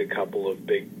 sent a couple of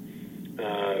big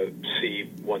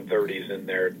C-130s in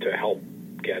there to help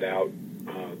get out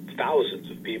thousands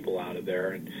of people out of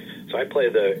there. And so I play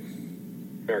the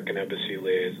American Embassy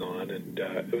liaison, and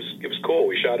it was cool.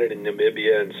 We shot it in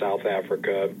Namibia and South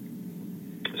Africa.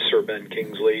 Sir Ben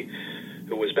Kingsley,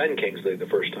 who was Ben Kingsley the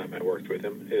first time I worked with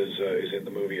him, is in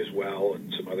the movie as well,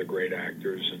 and some other great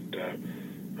actors.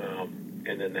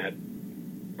 And then that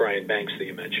Brian Banks that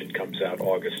you mentioned comes out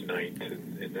August 9th,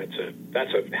 and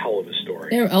that's a hell of a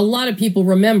story. A lot of people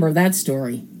remember that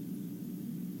story.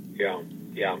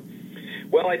 Yeah.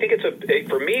 Well, I think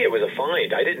for me, it was a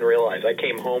find. I didn't realize. I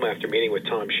came home after meeting with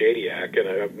Tom Shadyac, and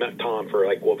I met Tom for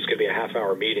what was going to be a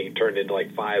half-hour meeting. It turned into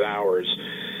 5 hours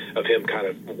of him kind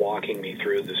of walking me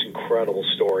through this incredible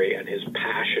story and his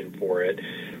passion for it.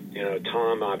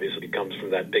 Tom obviously comes from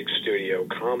that big studio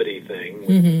comedy thing,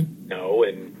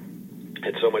 and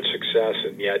had so much success,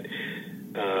 and yet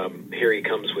here he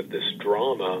comes with this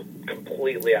drama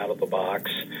completely out of the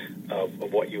box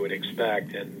of what you would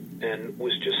expect, and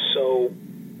was just so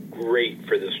great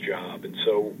for this job, and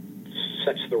so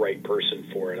such the right person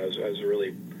for it. I was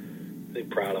really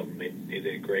proud of him. He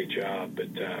did a great job,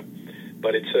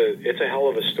 but it's a hell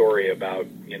of a story about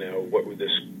what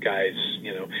this guy's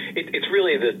it's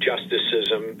really the justice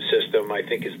system. I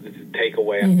think is the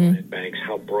takeaway on Brian Banks,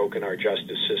 how broken our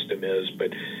justice system is,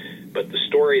 but the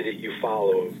story that you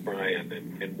follow of Brian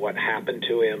and what happened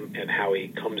to him and how he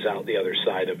comes out the other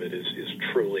side of it is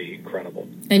truly incredible.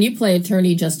 And you play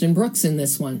attorney Justin Brooks in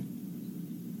this one.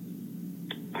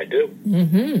 I do. I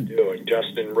do. And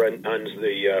Justin runs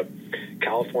the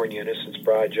California Innocence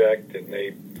Project,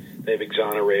 and they've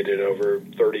exonerated over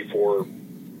 34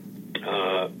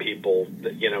 people,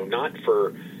 not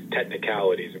for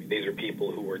technicalities. I mean, these are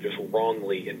people who were just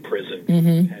wrongly imprisoned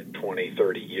at 20,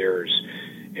 30 years.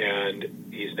 And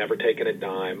he's never taken a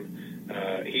dime.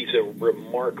 He's a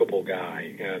remarkable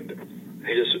guy. And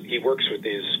he works with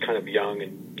these kind of young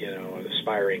and,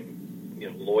 aspiring,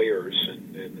 lawyers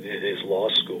in his law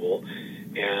school.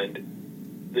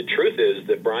 And the truth is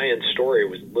that Brian's story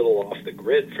was a little off the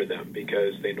grid for them,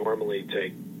 because they normally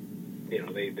take,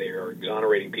 they are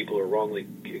exonerating people who are wrongly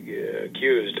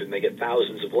accused, and they get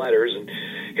thousands of letters. And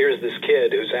here's this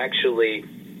kid who's actually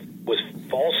was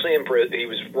falsely imprisoned. He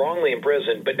was wrongly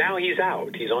imprisoned, but now he's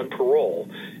out. He's on parole,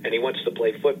 and he wants to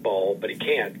play football, but he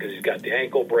can't because he's got the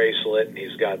ankle bracelet, and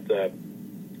he's got the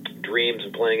dreams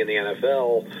of playing in the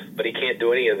NFL, but he can't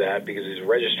do any of that because he's a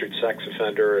registered sex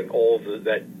offender, and all of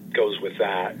that goes with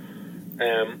that.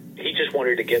 He just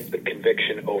wanted to get the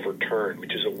conviction overturned,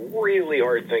 which is a really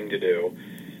hard thing to do.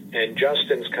 And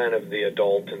Justin's kind of the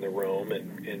adult in the room,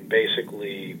 and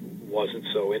basically wasn't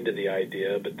so into the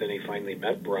idea, but then he finally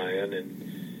met Brian,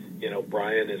 and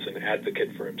Brian is an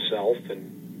advocate for himself,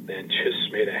 and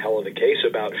just made a hell of a case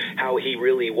about how he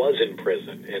really was in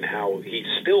prison, and how he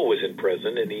still was in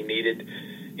prison, and he needed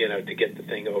to get the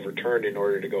thing overturned in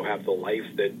order to go have the life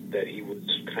that he was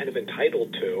kind of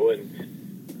entitled to.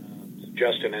 And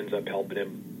Justin ends up helping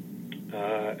him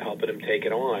take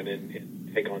it on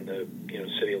and take on the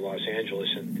city of Los Angeles,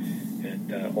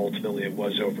 and ultimately it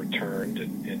was overturned,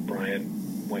 and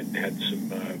Brian went and had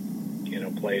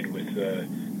some played with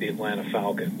the Atlanta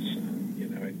Falcons,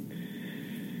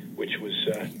 which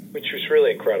was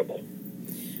really incredible.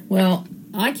 Well,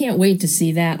 I can't wait to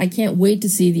see that. I can't wait to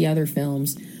see the other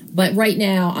films. But right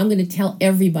now, I'm going to tell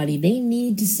everybody they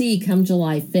need to see come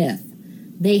July 5th.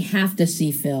 They have to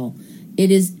see Phil. It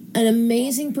is an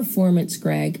amazing performance,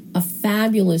 Greg, a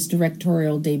fabulous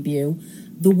directorial debut.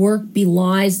 The work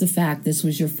belies the fact this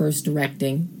was your first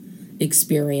directing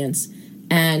experience.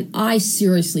 And I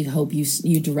seriously hope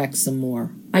you direct some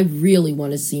more. I really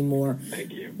want to see more.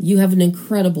 Thank you. You have an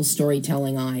incredible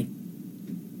storytelling eye.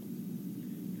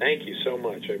 Thank you so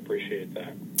much. I appreciate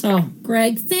that. Oh,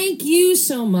 Greg, thank you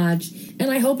so much.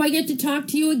 And I hope I get to talk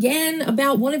to you again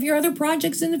about one of your other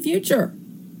projects in the future.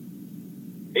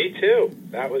 Me too.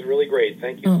 That was really great.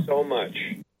 Thank you so much.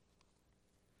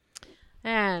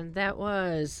 And that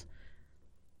was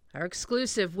our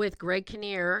exclusive with Greg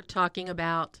Kinnear talking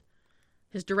about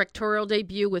his directorial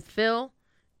debut with Phil,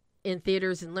 in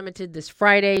theaters and limited this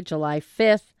Friday, July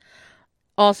 5th.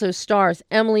 Also stars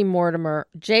Emily Mortimer,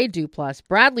 Jay Duplass,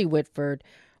 Bradley Whitford,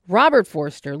 Robert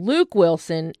Forster, Luke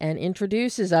Wilson, and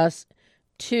introduces us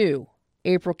to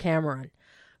April Cameron,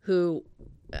 who,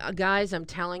 guys, I'm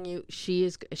telling you, she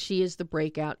is the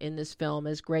breakout in this film.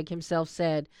 As Greg himself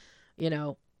said, this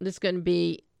is going to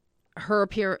be her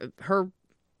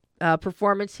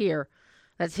performance here.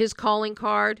 That's his calling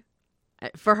card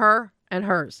for her and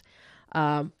hers.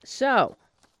 So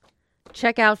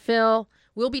check out Phil.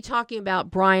 We'll be talking about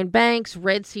Brian Banks,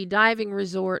 Red Sea Diving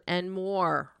Resort, and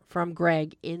more from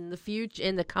Greg in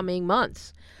the coming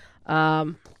months.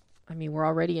 We're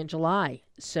already in July,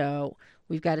 so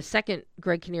we've got a second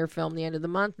Greg Kinnear film the end of the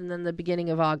month, and then the beginning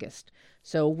of August.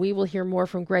 So we will hear more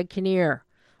from Greg Kinnear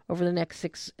over the next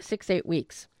 8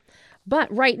 weeks.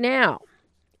 But right now,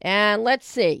 and let's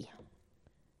see.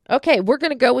 Okay, we're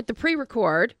going to go with the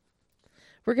pre-record.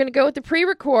 We're going to go with the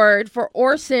pre-record for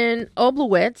Orson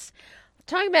Oblowitz,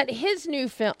 talking about his new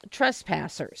film,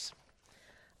 Trespassers.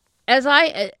 As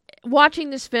I, watching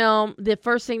this film, the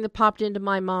first thing that popped into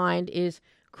my mind is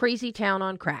Crazy Town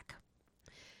on Crack.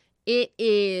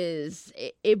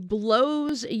 It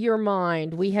blows your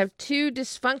mind. We have two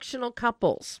dysfunctional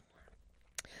couples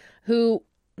who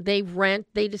they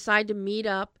decide to meet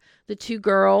up. The two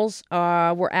girls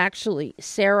were actually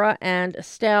Sarah and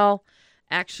Estelle,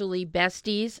 actually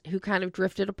besties who kind of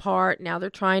drifted apart. Now they're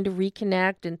trying to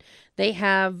reconnect, and they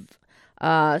have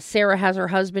Sarah has her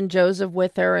husband Joseph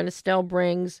with her, and Estelle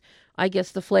brings, I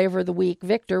guess, the flavor of the week,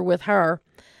 Victor, with her.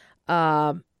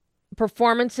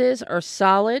 Performances are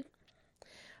solid,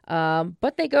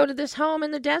 but they go to this home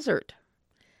in the desert,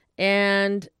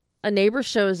 and a neighbor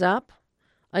shows up,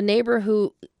 a neighbor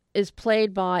who is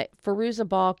played by Fairuza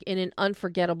Balk in an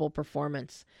unforgettable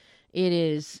performance.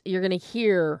 You're going to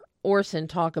hear Orson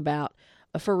talk about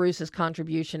Fairuza's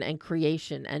contribution and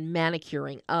creation and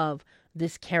manicuring of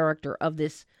this character, of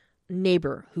this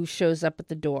neighbor who shows up at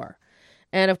the door.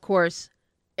 And of course,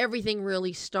 everything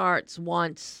really starts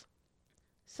once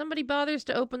somebody bothers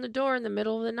to open the door in the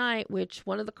middle of the night, which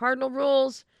one of the cardinal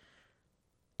rules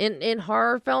in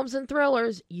horror films and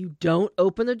thrillers, you don't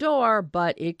open the door,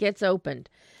 but it gets opened.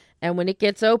 And when it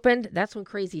gets opened, that's when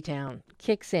Crazy Town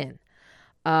kicks in.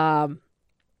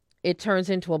 It turns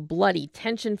into a bloody,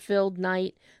 tension-filled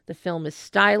night. The film is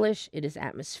stylish. It is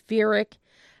atmospheric.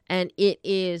 And it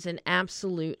is an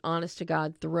absolute,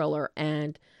 honest-to-God thriller.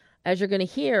 And as you're going to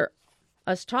hear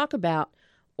us talk about,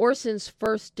 Orson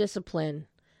first discipline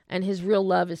and his real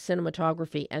love is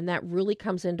cinematography. And that really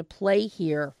comes into play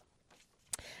here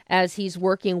as he's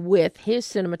working with his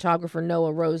cinematographer,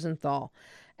 Noah Rosenthal.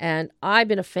 And I've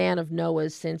been a fan of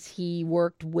Noah's since he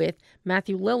worked with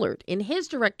Matthew Lillard in his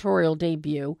directorial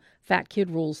debut, Fat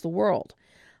Kid Rules the World.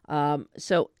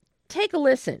 So take a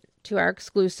listen to our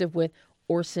exclusive with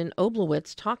Orson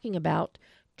Oblowitz talking about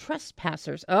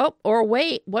Trespassers. Oh, or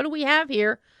wait, what do we have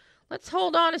here? Let's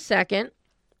hold on a second.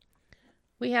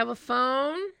 We have a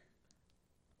phone.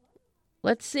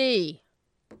 Let's see.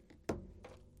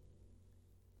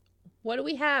 What do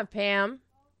we have, Pam?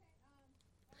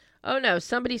 Oh, no,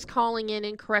 somebody's calling in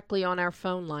incorrectly on our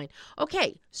phone line.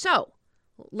 Okay, so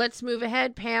let's move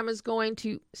ahead. Pam is going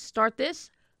to start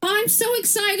this. I'm so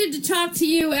excited to talk to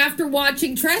you after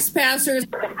watching Trespassers.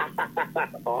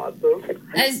 Awesome.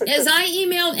 As I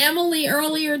emailed Emily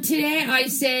earlier today, I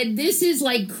said, this is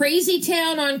like Crazy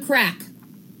Town on crack.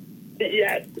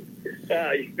 Yes.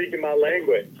 You're speaking my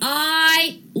language.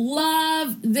 I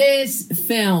love this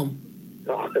film.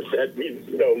 Oh, that means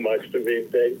so much to me.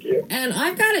 Thank you. And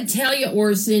I've got to tell you,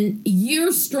 Orson,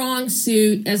 your strong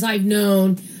suit, as I've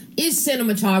known, is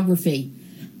cinematography.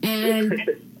 And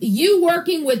you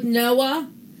working with Noah,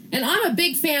 and I'm a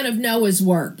big fan of Noah's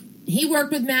work. He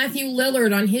worked with Matthew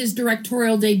Lillard on his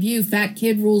directorial debut, Fat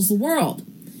Kid Rules the World.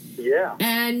 Yeah.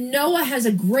 And Noah has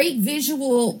a great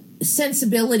visual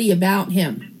sensibility about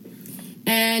him.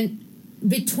 And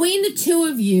between the two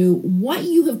of you, what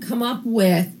you have come up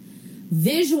with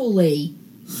visually,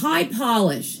 high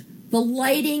polish. The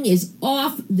lighting is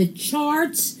off the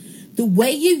charts. The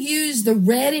way you use the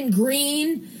red and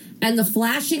green and the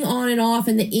flashing on and off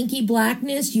and the inky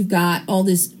blackness, you've got all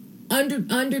this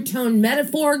undertone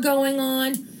metaphor going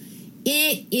on.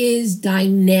 It is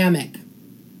dynamic.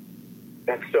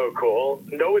 That's so cool.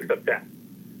 Noah's the best.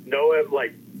 Noah,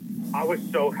 I was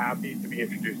so happy to be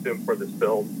introduced to him for this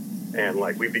film, and,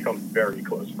 we've become very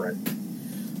close friends.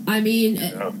 I mean,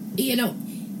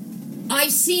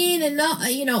 I've seen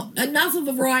enough of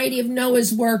a variety of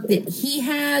Noah's work that he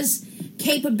has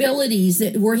capabilities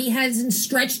where he hasn't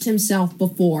stretched himself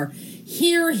before.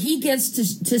 Here, he gets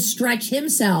to stretch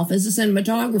himself as a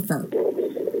cinematographer.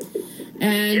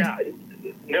 And yeah,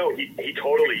 no, he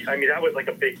totally. I mean, that was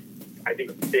a big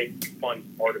fun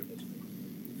part of this.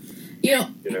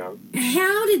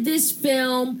 How did this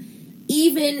film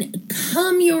even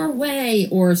come your way,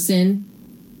 Orson?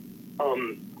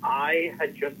 I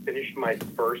had just finished my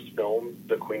first film,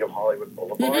 The Queen of Hollywood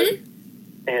Boulevard,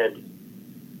 and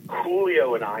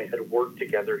Julio and I had worked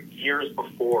together years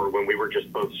before when we were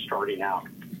just both starting out.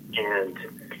 And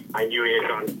I knew he had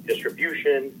gone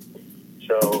distribution,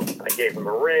 so I gave him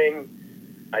a ring.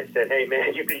 I said, hey,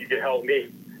 man, you think you could help me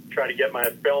try to get my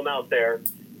film out there?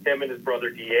 Him and his brother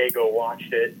Diego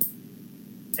watched it,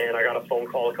 and I got a phone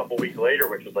call a couple weeks later,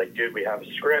 which was like, dude, we have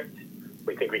a script.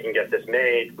 We think we can get this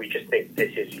made. We just think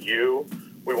this is you.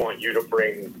 We want you to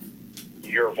bring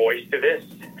your voice to this.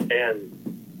 And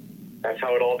that's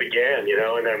how it all began,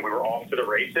 and then we were off to the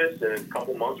races, and in a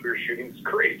couple months we were shooting this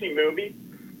crazy movie.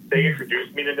 They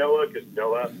introduced me to Noah because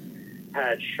Noah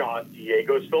had shot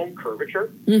Diego's film,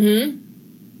 Curvature.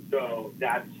 So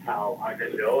that's how I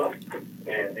met Noah,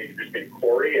 and they introduced me to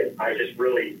Corey, and I just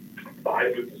really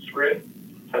vibed with the script.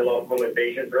 I love home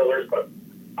invasion thrillers, but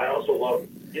I also love,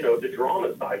 the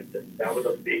drama side of it. That was a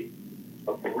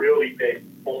really big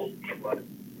pull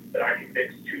that I can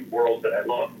mix two worlds that I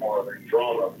love more than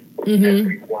drama. And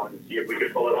we wanted to see if we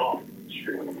could pull it off.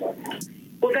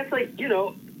 Well, that's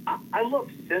I love,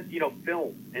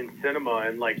 film and cinema,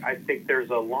 and I think there's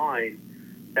a line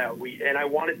that and I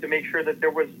wanted to make sure that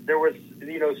there was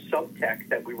subtext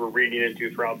that we were reading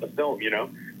into throughout the film.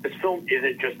 This film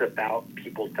isn't just about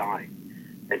people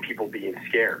dying and people being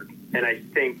scared. And I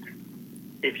think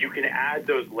if you can add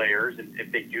those layers, and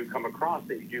if they do come across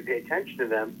and you do pay attention to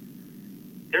them,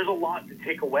 there's a lot to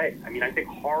take away. I mean, I think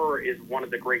horror is one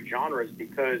of the great genres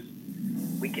because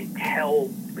we can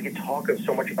talk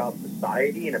so much about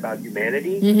society and about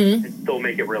humanity and still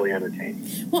make it really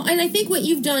entertaining. Well, and I think what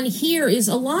you've done here is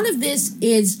a lot of this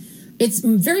it's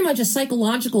very much a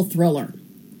psychological thriller.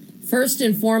 First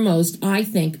and foremost, I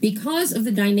think, because of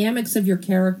the dynamics of your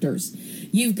characters.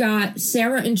 You've got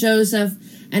Sarah and Joseph,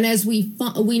 and as we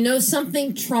know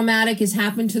something traumatic has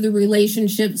happened to the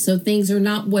relationship, so things are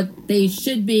not what they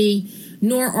should be.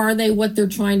 nor are they what they're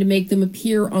trying to make them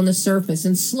appear on the surface.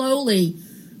 And slowly,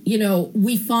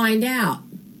 we find out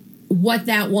what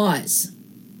that was.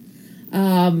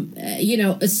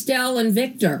 Estelle and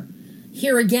Victor,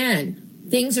 here again,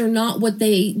 things are not what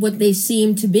they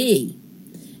seem to be.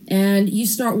 And you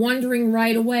start wondering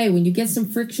right away when you get some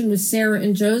friction with Sarah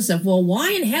and Joseph, well,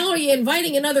 why in hell are you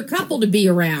inviting another couple to be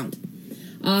around?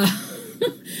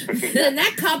 And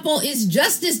that couple is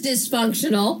just as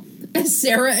dysfunctional as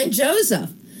Sarah and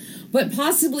Joseph, but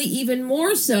possibly even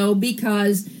more so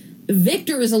because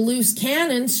Victor is a loose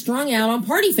cannon strung out on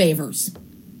party favors.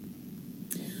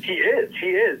 She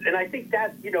is. And I think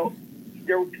that,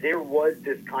 there was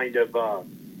this kind of,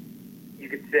 you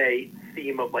could say,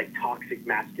 theme of like toxic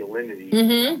masculinity in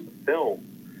the film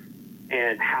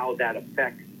and how that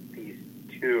affects these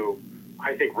two,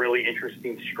 I think, really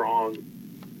interesting, strong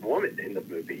women in the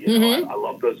movie. I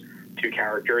love those two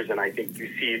characters, and I think you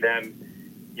see them,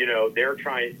 they're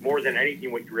trying, more than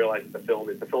anything, what you realize in the film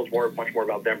is much more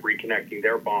about them reconnecting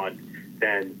their bond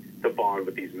than the bond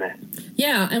with these men.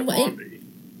 Yeah,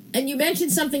 and you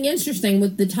mentioned something interesting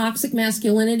with the toxic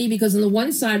masculinity, because on the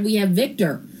one side we have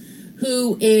Victor,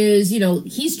 who is,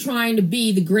 he's trying to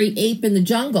be the great ape in the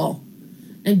jungle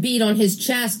and beat on his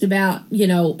chest about,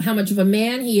 how much of a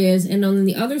man he is. And on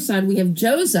the other side, we have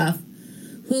Joseph,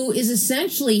 who is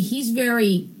essentially, he's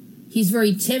very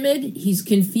timid, he's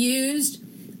confused,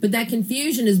 but that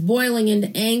confusion is boiling into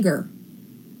anger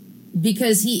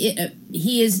because he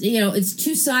is, it's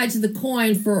two sides of the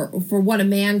coin for what a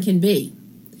man can be.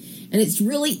 And it's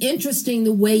really interesting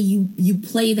the way you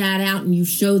play that out and you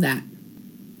show that.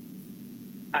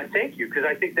 Thank you, because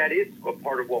I think that is a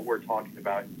part of what we're talking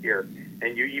about here.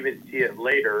 And you even see it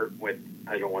later with,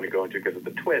 I don't want to go into it because of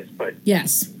the twist, but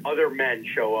yes, other men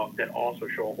show up that also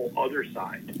show a whole other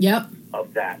side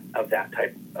of that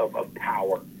type of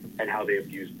power and how they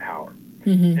abuse power.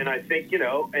 Mm-hmm. And I think,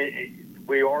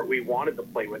 we wanted to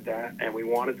play with that, and we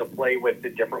wanted to play with the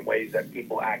different ways that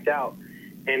people act out,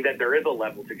 and that there is a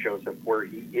level to Joseph where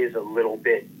he is a little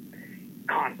bit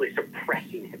constantly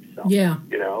suppressing himself. Yeah.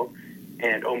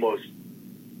 And almost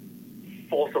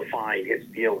falsifying his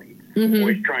feelings.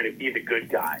 Or he's trying to be the good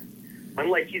guy.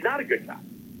 Unlike, he's not a good guy.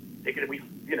 I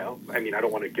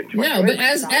don't want to get too much. No, but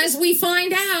as we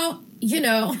find out, he's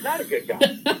not a good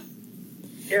guy.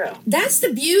 Yeah. That's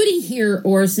the beauty here,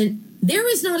 Orson. There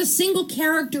is not a single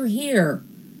character here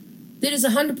that is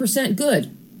 100%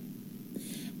 good.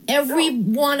 Every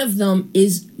one of them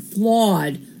is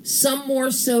flawed, some more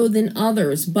so than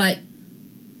others, but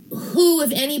who,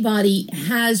 if anybody,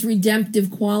 has redemptive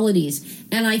qualities?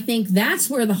 And I think that's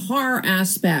where the horror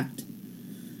aspect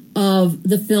of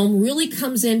the film really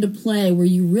comes into play, where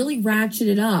you really ratchet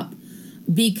it up,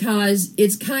 because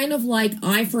it's kind of like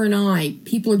eye for an eye.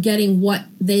 People are getting what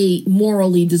they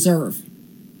morally deserve.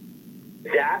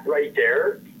 That right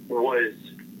there was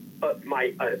a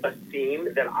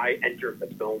theme that I entered the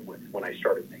film with when I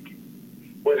started thinking,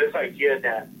 was this idea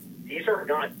that these are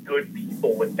not good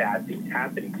people with bad things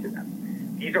happening to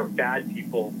them. These are bad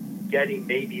people getting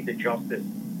maybe the justice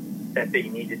that they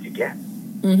needed to get.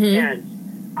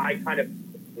 And I kind of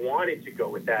wanted to go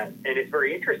with that. And it's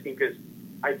very interesting because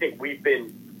I think we've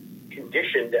been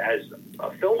conditioned as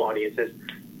a film audiences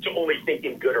to only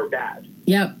thinking good or bad.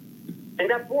 Yep. And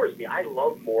that bores me. I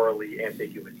love morally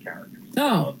ambiguous characters. I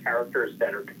love characters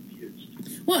that are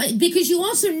confused. Well, because you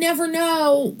also never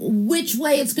know which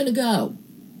way it's going to go.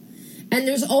 And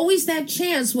there's always that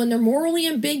chance when they're morally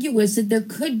ambiguous that there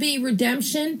could be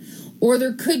redemption or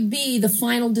there could be the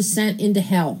final descent into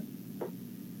hell.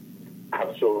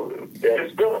 Absolutely. Yeah,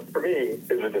 this film, for me, is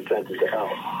a descent into hell.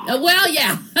 Well,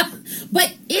 yeah.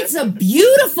 But it's a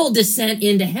beautiful descent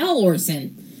into hell,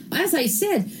 Orson. As I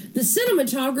said, the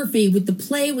cinematography with the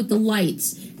play with the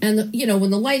lights and,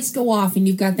 when the lights go off and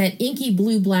you've got that inky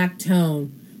blue-black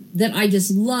tone that I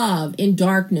just love in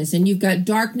darkness, and you've got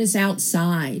darkness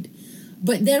outside.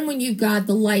 But then when you've got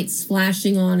the lights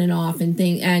flashing on and off and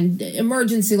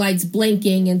emergency lights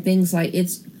blinking and things like,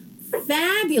 it's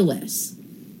fabulous.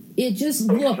 It just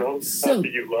looks so.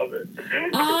 You love it.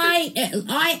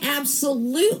 I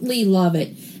absolutely love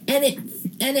it, and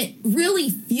it really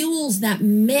fuels that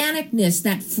manicness,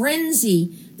 that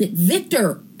frenzy that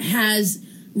Victor has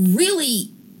really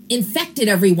infected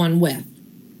everyone with,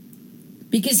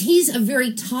 because he's a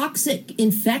very toxic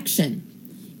infection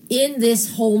in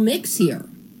this whole mix here.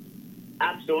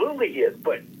 Absolutely he is,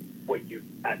 but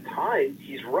at times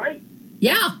he's right.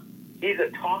 Yeah. He's a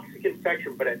toxic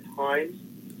infection, but at times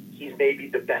he's maybe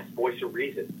the best voice of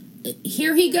reason.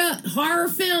 Here he goes. Horror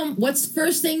film. What's the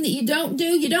first thing that you don't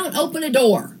do? You don't open a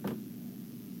door.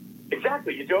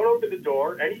 Exactly. You don't open the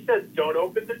door, and he says, "Don't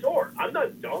open the door." I'm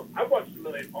not dumb. I've watched a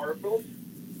million horror films.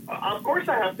 Of course,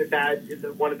 I have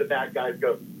one of the bad guys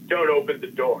go, "Don't open the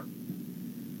door."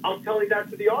 I'm telling that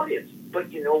to the audience.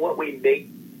 But you know what?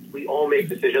 We all make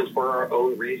decisions for our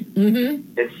own reasons.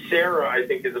 Mm-hmm. And Sarah, I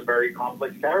think, is a very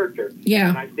complex character. Yeah.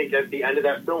 And I think at the end of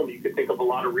that film, you could think of a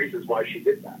lot of reasons why she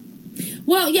did that.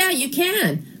 Well, yeah, you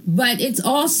can. But it's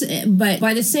also, but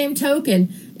by the same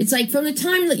token, it's like from the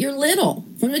time that you're little,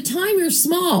 from the time you're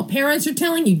small, parents are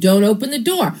telling you, don't open the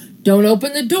door, don't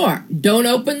open the door, don't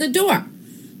open the door.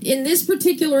 In this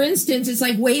particular instance, it's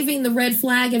like waving the red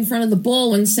flag in front of the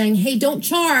bull and saying, hey, don't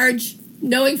charge,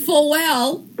 knowing full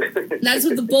well that's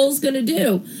what the bull's going to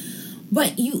do.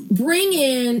 But you bring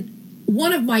in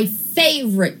one of my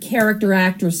favorite character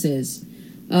actresses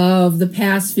of the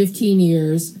past 15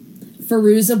 years,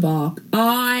 Fairuza Balk.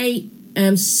 I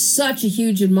am such a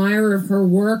huge admirer of her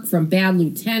work, from Bad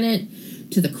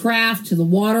Lieutenant to The Craft to The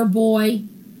Water Boy.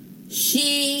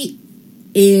 She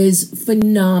is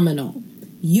phenomenal.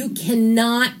 You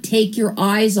cannot take your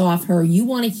eyes off her. You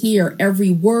want to hear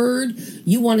every word.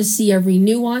 You want to see every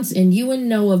nuance. And you and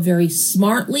Noah very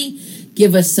smartly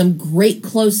give us some great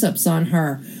close-ups on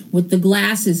her with the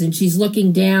glasses. And she's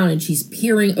looking down and she's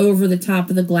peering over the top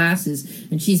of the glasses.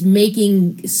 And she's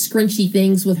making scrunchy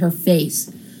things with her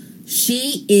face.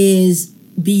 She is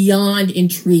beyond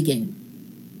intriguing.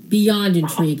 Beyond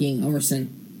intriguing, Orson.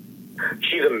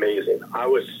 She's amazing.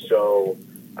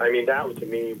 That to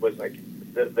me was like,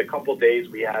 the couple days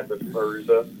we had with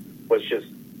Fairuza was just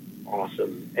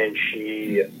awesome, and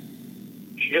she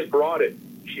just brought it.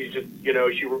 She's just,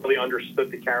 she really understood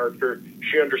the character.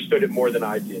 She understood it more than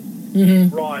I did. Mm-hmm. She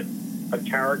brought a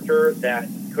character that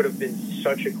could have been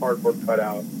such a cardboard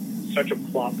cutout, such a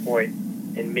plot point,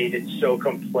 and made it so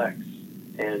complex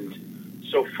and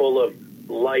so full of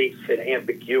life and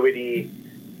ambiguity.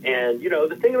 And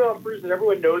the thing about Fairuza is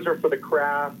everyone knows her for The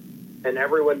Craft. And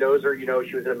everyone knows her, she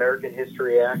was an American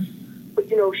History X. But,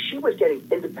 she was getting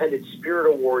Independent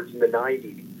Spirit Awards in the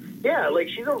 90s. Yeah, like,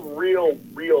 she's a real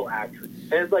actress.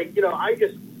 And it's like,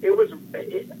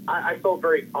 I felt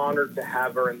very honored to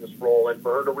have her in this role and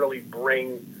for her to really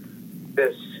bring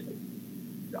this,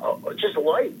 just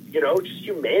life, just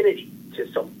humanity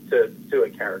to a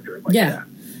character like that.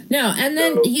 No, and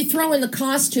then you throw in the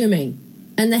costuming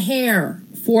and the hair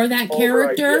for that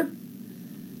character. Right, yeah.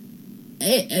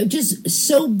 It just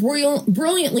so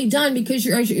brilliantly done, because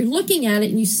you're looking at it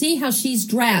and you see how she's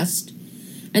dressed,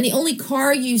 and the only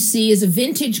car you see is a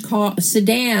vintage car, a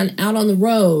sedan out on the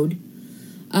road,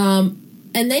 and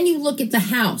then you look at the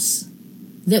house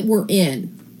that we're in,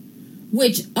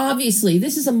 which obviously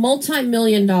this is a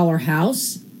multi-million-dollar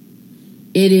house.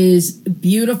 It is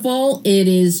beautiful. It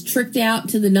is tricked out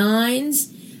to the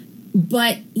nines,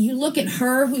 but you look at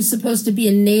her, who's supposed to be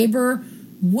a neighbor.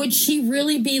 Would she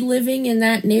really be living in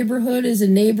that neighborhood as a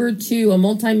neighbor to a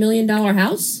multi-million-dollar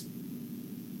house?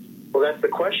 Well, that's the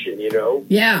question,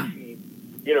 Yeah.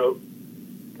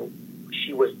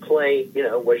 She was playing,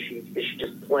 is she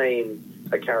just playing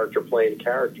a character playing a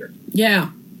character?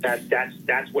 Yeah.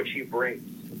 That's what she brings.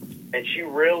 And she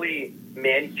really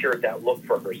manicured that look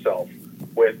for herself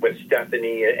with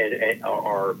Stephanie and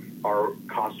our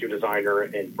costume designer,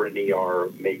 and Brittany, our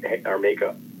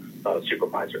makeup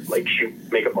supervisor,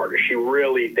 makeup artist.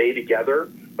 They together,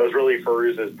 it was really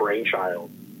Fairuza's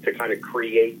brainchild to kind of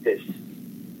create this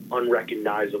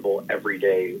unrecognizable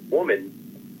everyday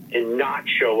woman and not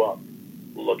show up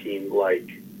looking like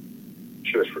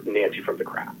she was Nancy from The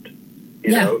Craft.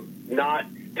 Not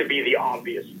to be the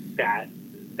obvious bad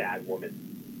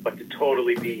woman, but to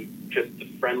totally be just the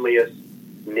friendliest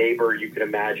neighbor you could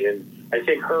imagine. I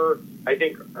think her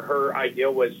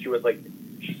idea was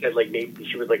she said maybe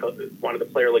she was wanted to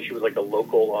play her like she was like a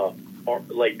local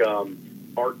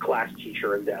art class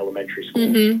teacher in the elementary school.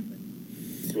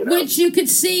 Mm-hmm. Which you could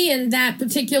see in that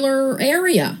particular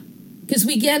area, because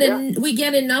we get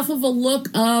enough of a look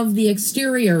of the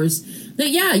exteriors that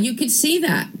you could see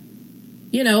that,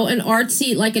 an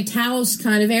artsy, like a Taos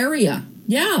kind of area.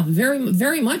 Yeah, very,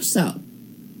 very much so.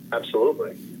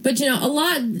 Absolutely. But a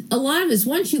lot of this,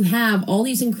 once you have all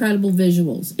these incredible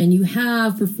visuals and you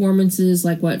have performances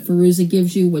like what Fairuza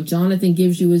gives you, what Jonathan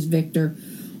gives you as Victor,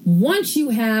 once you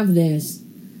have this,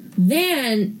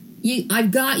 then you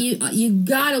got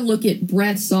to look at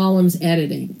Brett Solom's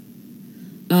editing.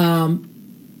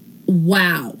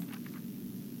 Wow.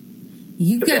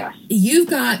 You've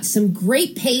got some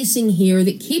great pacing here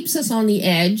that keeps us on the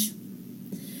edge.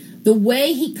 The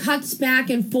way he cuts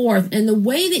back and forth, and the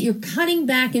way that you're cutting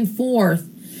back and forth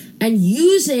and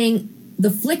using the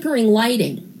flickering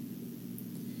lighting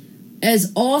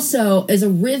as a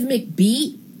rhythmic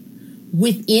beat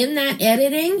within that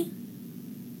editing,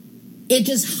 it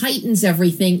just heightens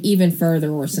everything even further,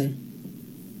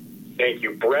 Orson. Thank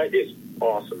you. Brett is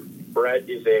awesome. Brett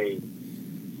is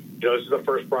this is the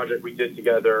first project we did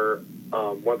together.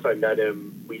 Once I met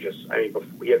him, we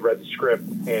had read the script,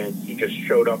 and he just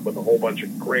showed up with a whole bunch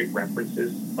of great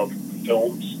references of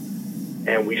films,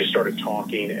 and we just started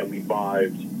talking, and we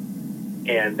vibed.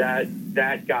 And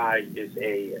that guy is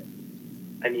he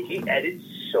edits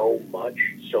so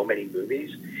many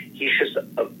movies. He's just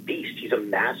a beast. He's a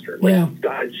master. He's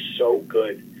gotten so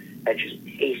good at just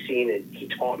pacing, and he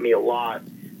taught me a lot.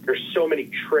 There's so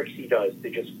many tricks he does to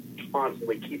just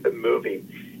constantly keep it moving.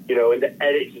 In the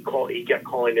edit, he kept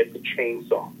calling it the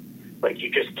chainsaw. You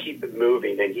just keep it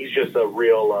moving, and he's just a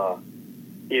real,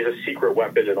 he's a secret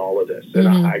weapon in all of this. And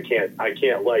I can't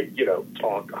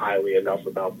talk highly enough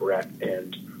about Brett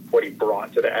and what he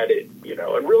brought to the edit,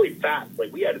 and really fast.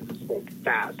 We edited this film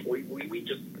fast. We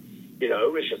just,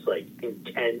 it was just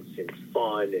intense and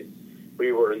fun, and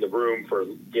we were in the room for,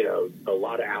 a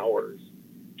lot of hours,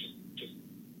 just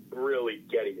really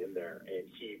getting in there, and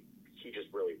he just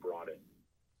really brought it.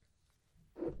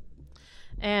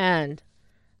 And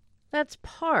that's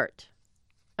part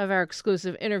of our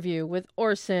exclusive interview with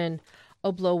Orson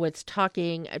Oblowitz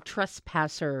talking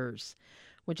Trespassers,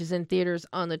 which is in theaters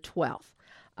on the 12th.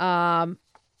 Our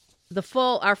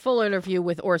full interview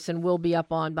with Orson will be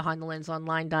up on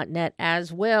BehindTheLensOnline.net,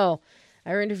 as will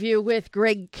our interview with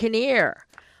Greg Kinnear.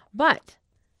 But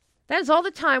that is all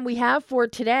the time we have for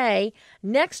today.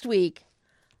 Next week,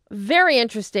 very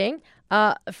interesting.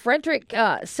 Frederick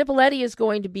Cipoletti is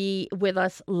going to be with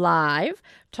us live,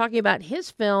 talking about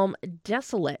his film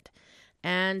Desolate.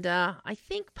 And I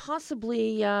think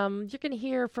possibly you're going to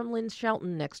hear from Lynn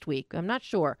Shelton next week. I'm not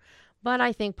sure, but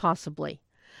I think possibly.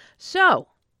 So,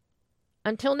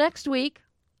 until next week,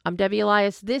 I'm Debbie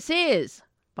Elias. This is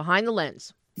Behind the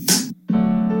Lens.